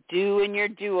do in your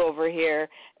do-over here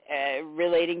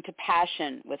relating to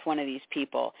passion with one of these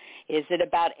people? Is it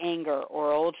about anger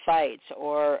or old fights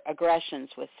or aggressions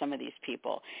with some of these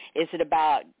people? Is it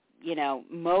about,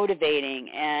 motivating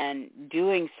and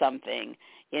doing something,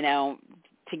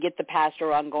 to get the past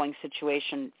or ongoing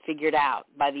situation figured out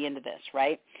by the end of this,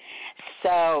 right?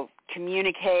 So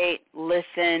communicate,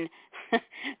 listen,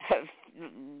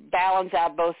 balance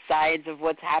out both sides of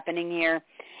what's happening here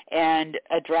and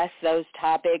address those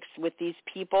topics with these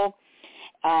people.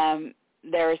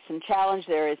 There is some challenge.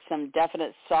 There is some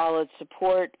definite solid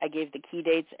support. I gave the key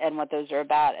dates and what those are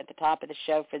about at the top of the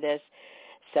show for this.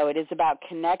 So it is about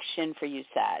connection for you,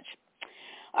 Sag.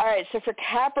 All right, so for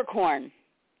Capricorn,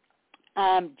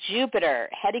 Jupiter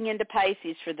heading into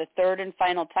Pisces for the third and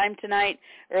final time tonight,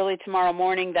 early tomorrow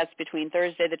morning. That's between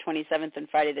Thursday the 27th and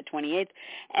Friday the 28th.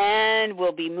 And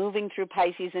we'll be moving through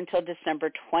Pisces until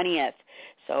December 20th.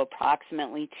 So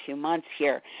approximately 2 months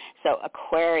here. So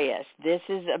Aquarius, this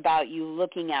is about you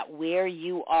looking at where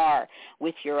you are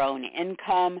with your own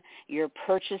income, your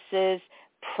purchases,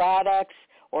 products,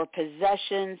 or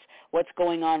possessions, what's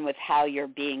going on with how you're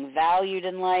being valued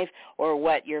in life or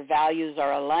what your values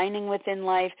are aligning with in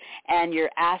life, and you're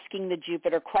asking the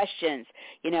Jupiter questions.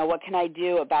 What can I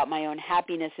do about my own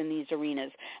happiness in these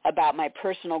arenas, about my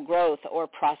personal growth or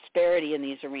prosperity in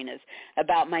these arenas,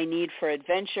 about my need for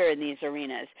adventure in these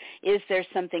arenas? Is there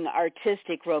something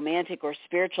artistic, romantic, or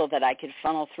spiritual that I could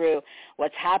funnel through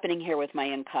what's happening here with my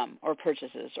income or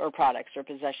purchases or products or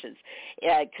possessions?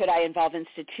 Could I involve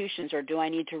institutions, or do I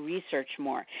need to research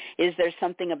more? Is there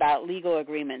something about legal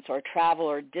agreements or travel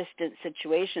or distant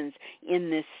situations in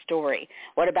this story?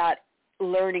 What about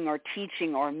learning or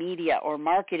teaching or media or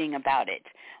marketing about it?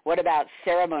 What about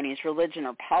ceremonies, religion,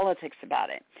 or politics about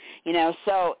it?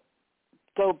 So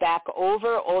go back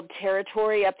over old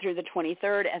territory up through the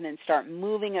 23rd and then start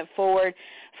moving it forward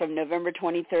from November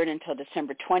 23rd until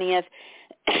December 20th.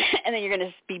 And then you're going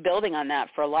to be building on that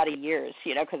for a lot of years,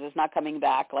 because it's not coming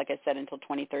back, like I said, until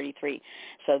 2033.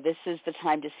 So this is the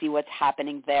time to see what's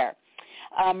happening there.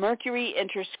 Mercury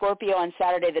enters Scorpio on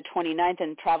Saturday the 29th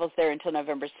and travels there until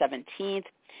November 17th.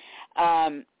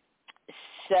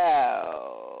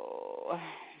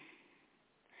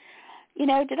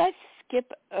 Did I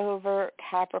skip over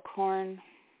Capricorn?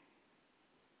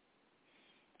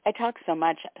 I talk so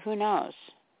much. Who knows?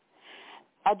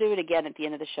 I'll do it again at the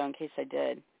end of the show in case I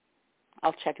did.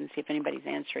 I'll check and see if anybody's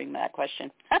answering that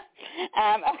question.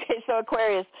 Okay, so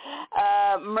Aquarius,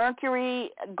 Mercury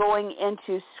going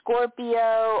into Scorpio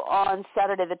on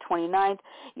Saturday the 29th.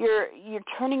 You're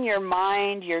turning your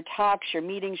mind, your talks, your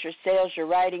meetings, your sales, your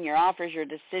writing, your offers, your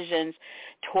decisions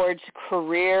towards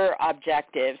career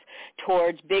objectives,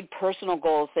 towards big personal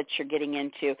goals that you're getting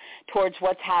into, towards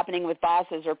what's happening with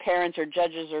bosses or parents or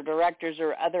judges or directors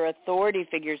or other authority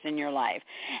figures in your life.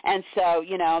 And so,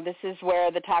 this is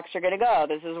where the talks are going to go.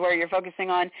 This is where you're focusing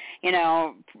on,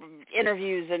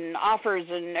 interviews and offers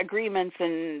and agreements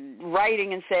and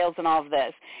writing and sales and all of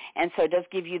this. And so it does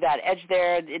give you that edge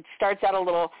there. It starts out a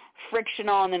little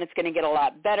frictional, and then it's going to get a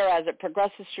lot better as it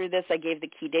progresses through this. I gave the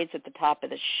key dates at the top of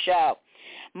the show.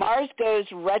 Mars goes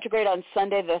retrograde on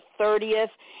Sunday the 30th,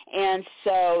 and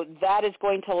so that is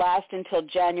going to last until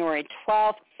January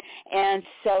 12th. And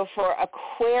so for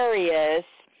Aquarius,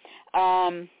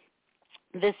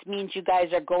 this means you guys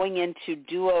are going into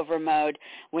do-over mode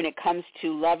when it comes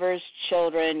to lovers,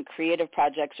 children, creative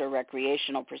projects, or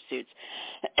recreational pursuits.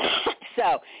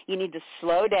 So you need to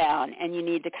slow down, and you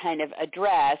need to kind of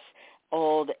address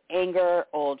old anger,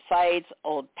 old fights,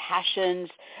 old passions,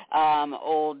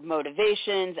 old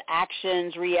motivations,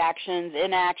 actions, reactions,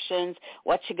 inactions.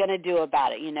 What you going to do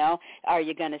about it, Are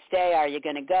you going to stay? Are you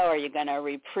going to go? Are you going to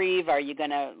reprieve? Are you going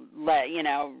to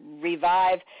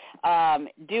revive?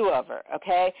 Do-over,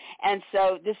 okay? And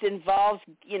so this involves,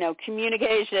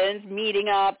 communications, meeting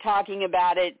up, talking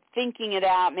about it, thinking it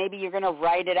out. Maybe you're going to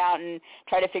write it out and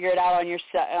try to figure it out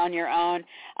on your own.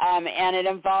 And it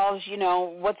involves,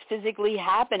 what's physically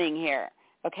happening here,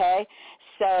 okay?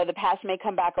 So the past may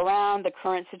come back around. The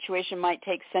current situation might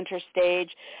take center stage,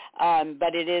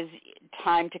 but it is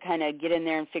time to kind of get in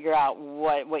there and figure out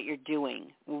what you're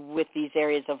doing with these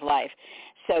areas of life.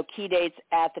 So key dates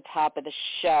at the top of the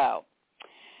show.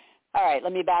 All right,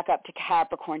 let me back up to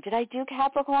Capricorn. Did I do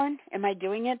Capricorn? Am I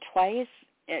doing it twice?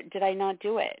 Did I not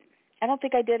do it? I don't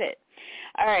think I did it.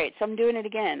 All right, so I'm doing it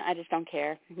again. I just don't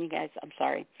care. You guys, I'm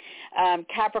sorry.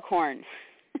 Capricorn.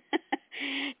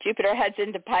 Jupiter heads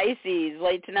into Pisces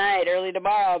late tonight, early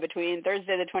tomorrow, between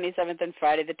Thursday the 27th and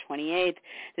Friday the 28th.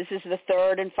 This is the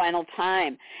third and final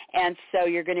time. And so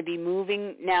you're going to be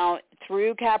moving now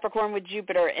through Capricorn with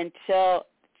Jupiter until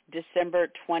December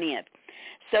 20th.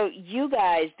 So you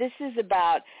guys, this is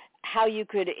about how you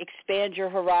could expand your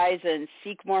horizons,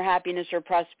 seek more happiness or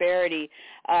prosperity,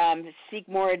 seek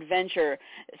more adventure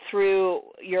through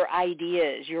your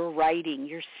ideas, your writing,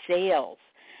 your sales,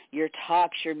 your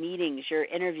talks, your meetings, your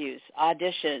interviews,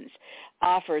 auditions,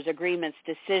 offers, agreements,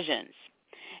 decisions.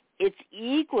 It's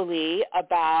equally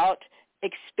about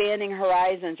expanding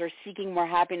horizons or seeking more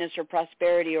happiness or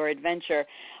prosperity or adventure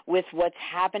with what's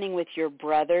happening with your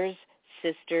brothers,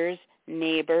 sisters,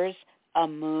 neighbors, a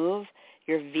move,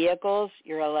 your vehicles,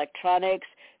 your electronics,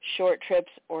 short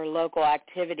trips, or local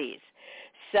activities.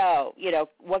 So,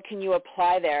 what can you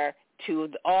apply there to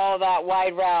all that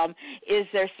wide realm? Is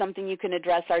there something you can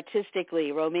address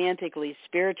artistically, romantically,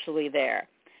 spiritually there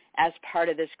as part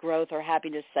of this growth or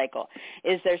happiness cycle?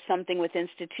 Is there something with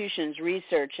institutions,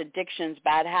 research, addictions,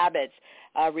 bad habits,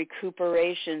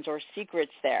 recuperations, or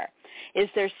secrets there? Is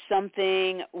there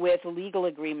something with legal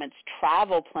agreements,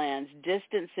 travel plans,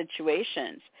 distant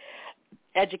situations,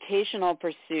 educational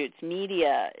pursuits,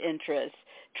 media interests,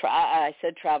 I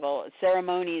said travel,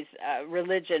 ceremonies,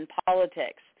 religion,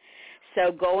 politics? So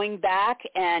going back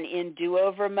and in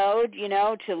do-over mode,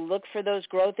 to look for those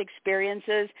growth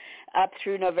experiences up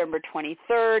through November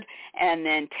 23rd, and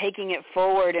then taking it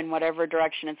forward in whatever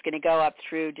direction it's going to go up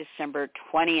through December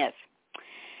 20th.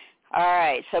 All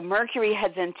right, so Mercury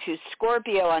heads into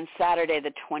Scorpio on Saturday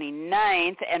the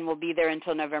 29th and will be there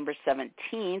until November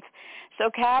 17th. So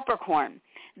Capricorn,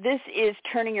 this is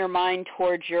turning your mind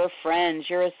towards your friends,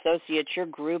 your associates, your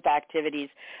group activities,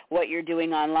 what you're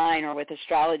doing online or with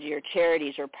astrology or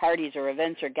charities or parties or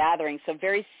events or gatherings. So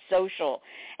very social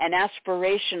and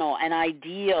aspirational and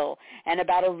ideal and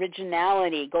about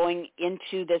originality going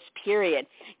into this period.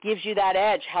 Gives you that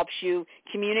edge, helps you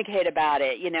communicate about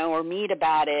it, or meet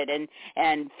about it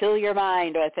and fill your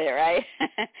mind with it, right?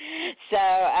 So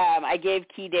I gave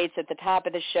key dates at the top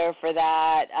of the show for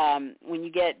that. When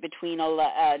you get between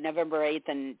November 8th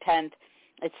and 10th,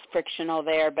 it's frictional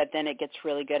there, but then it gets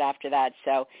really good after that.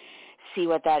 So see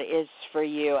what that is for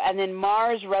you. And then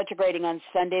Mars retrograding on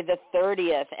Sunday the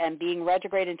 30th and being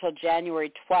retrograde until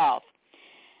January 12th.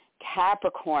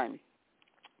 Capricorn,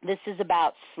 this is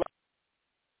about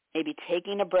maybe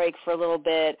taking a break for a little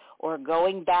bit or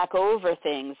going back over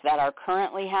things that are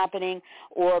currently happening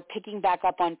or picking back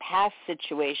up on past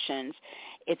situations.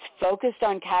 It's focused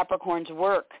on Capricorn's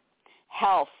work,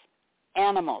 health,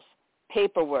 animals,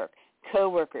 paperwork,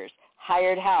 coworkers,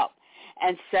 hired help.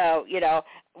 And so,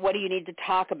 what do you need to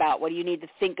talk about? What do you need to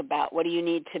think about? What do you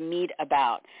need to meet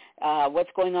about? What's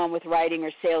going on with writing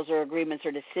or sales or agreements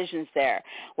or decisions there?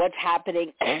 What's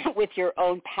happening with your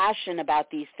own passion about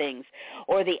these things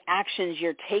or the actions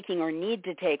you're taking or need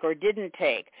to take or didn't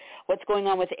take? What's going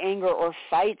on with anger or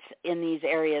fights in these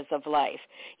areas of life?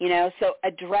 So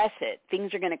address it.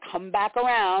 Things are going to come back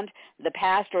around, the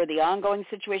past or the ongoing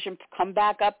situation, come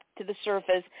back up to the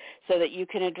surface so that you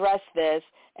can address this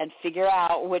and figure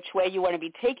out which way you want to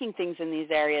be taking things in these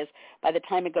areas by the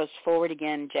time it goes forward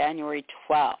again, January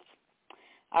 12th.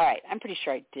 All right, I'm pretty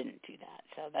sure I didn't do that,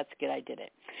 so that's good I did it.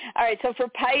 All right, so for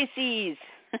Pisces,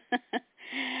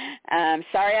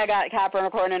 sorry I got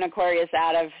Capricorn and Aquarius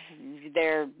out of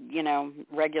their,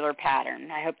 regular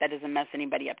pattern. I hope that doesn't mess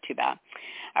anybody up too bad.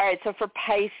 All right, so for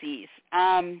Pisces,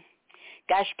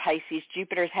 Pisces,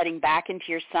 Jupiter's heading back into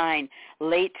your sign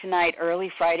late tonight, early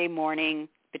Friday morning,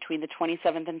 between the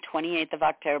 27th and 28th of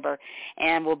October,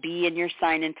 and will be in your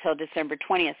sign until December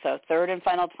 20th. So third and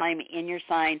final time in your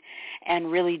sign and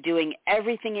really doing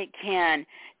everything it can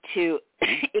to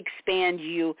expand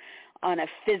you on a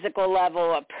physical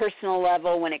level, a personal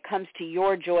level, when it comes to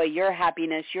your joy, your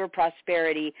happiness, your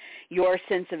prosperity, your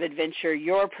sense of adventure,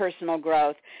 your personal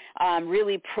growth,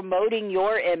 really promoting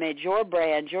your image, your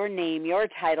brand, your name, your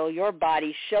title, your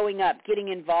body, showing up, getting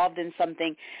involved in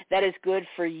something that is good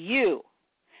for you,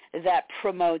 that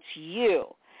promotes you.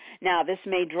 Now, this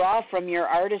may draw from your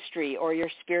artistry or your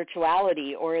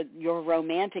spirituality or your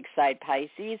romantic side,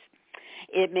 Pisces.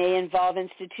 It may involve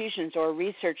institutions or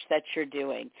research that you're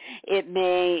doing. It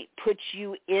may put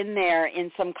you in there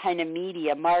in some kind of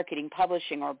media, marketing,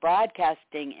 publishing, or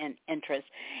broadcasting interest.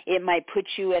 It might put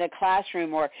you in a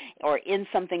classroom or in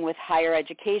something with higher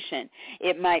education.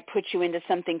 It might put you into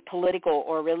something political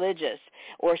or religious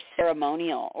or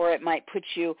ceremonial, or it might put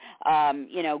you,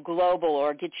 global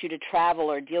or get you to travel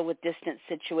or deal with distant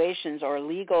situations or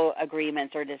legal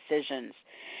agreements or decisions.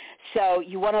 So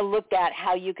you want to look at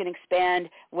how you can expand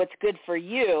what's good for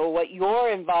you, what you're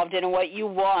involved in and what you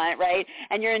want, right?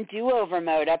 And you're in do-over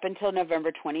mode up until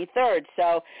November 23rd.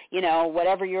 So,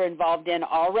 whatever you're involved in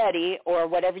already or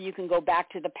whatever you can go back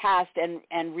to the past and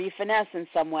refinesse in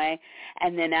some way.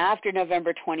 And then after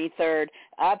November 23rd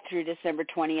up through December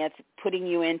 20th, putting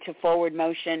you into forward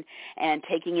motion and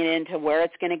taking it into where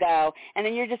it's going to go. And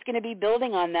then you're just going to be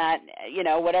building on that,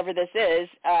 whatever this is,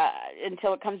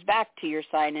 until it comes back to your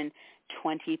sign in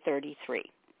 2033.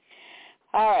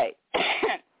 All right.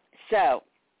 So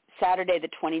Saturday the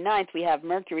 29th, we have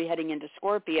Mercury heading into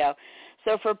Scorpio.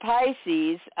 So for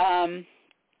Pisces,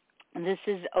 this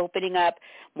is opening up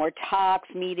more talks,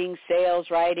 meetings, sales,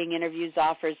 writing, interviews,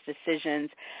 offers, decisions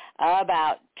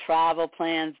about travel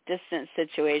plans, distant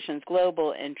situations,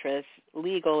 global interests,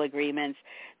 legal agreements,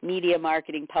 media,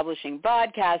 marketing, publishing,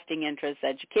 broadcasting interests,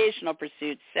 educational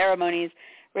pursuits, ceremonies,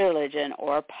 religion,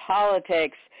 or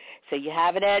politics. So you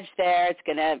have an edge there. It's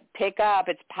going to pick up.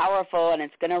 It's powerful, and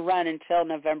it's going to run until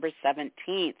November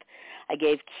 17th. I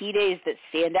gave key days that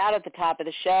stand out at the top of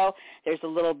the show. There's a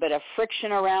little bit of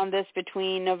friction around this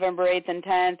between November 8th and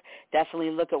 10th.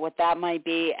 Definitely look at what that might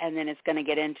be, and then it's going to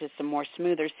get into some more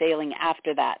smoother sailing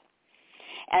after that.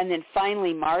 And then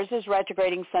finally, Mars is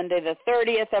retrograding Sunday the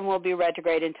 30th and will be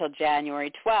retrograde until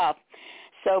January 12th.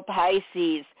 So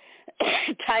Pisces,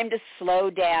 time to slow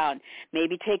down,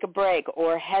 maybe take a break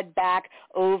or head back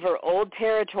over old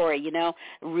territory,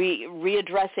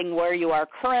 readdressing where you are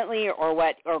currently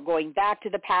or going back to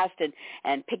the past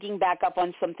and picking back up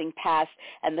on something past.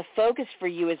 And the focus for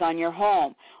you is on your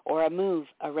home or a move,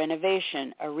 a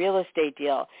renovation, a real estate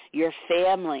deal, your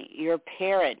family, your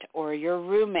parent, or your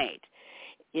roommate.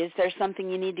 Is there something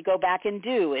you need to go back and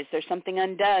do? Is there something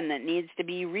undone that needs to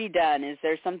be redone? Is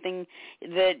there something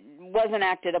that wasn't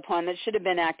acted upon that should have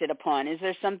been acted upon? Is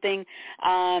there something,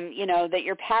 that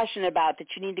you're passionate about that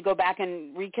you need to go back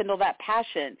and rekindle that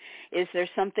passion? Is there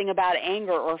something about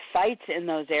anger or fights in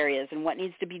those areas, and what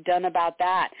needs to be done about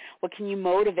that? What can you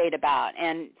motivate about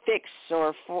and fix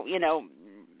or,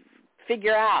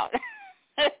 figure out?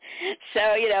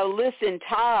 So, listen,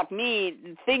 talk,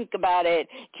 meet, think about it,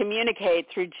 communicate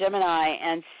through Gemini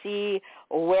and see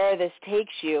where this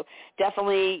takes you.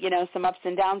 Definitely, some ups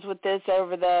and downs with this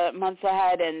over the months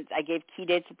ahead, and I gave key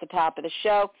dates at the top of the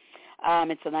show.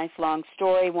 It's a nice long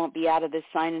story. Won't be out of this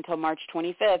sign until March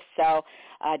 25th, so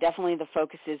definitely the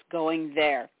focus is going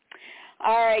there.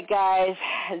 All right, guys,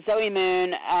 Zoe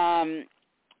Moon.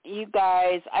 You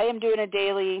guys, I am doing a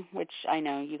daily, which I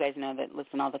know you guys know that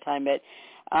listen all the time, but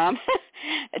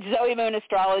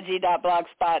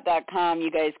ZoeMoonAstrology.blogspot.com.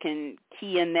 You guys can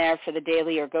key in there for the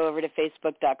daily or go over to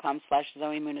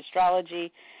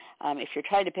Facebook.com/ZoeMoonAstrology. If you're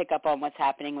trying to pick up on what's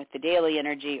happening with the daily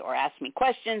energy or ask me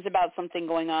questions about something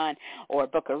going on or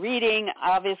book a reading,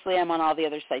 obviously I'm on all the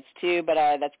other sites too, but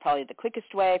that's probably the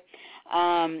quickest way.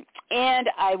 And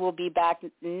I will be back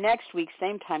next week,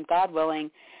 same time, God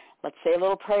willing. Let's say a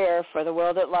little prayer for the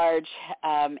world at large,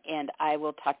 and I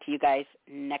will talk to you guys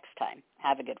next time.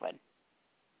 Have a good one.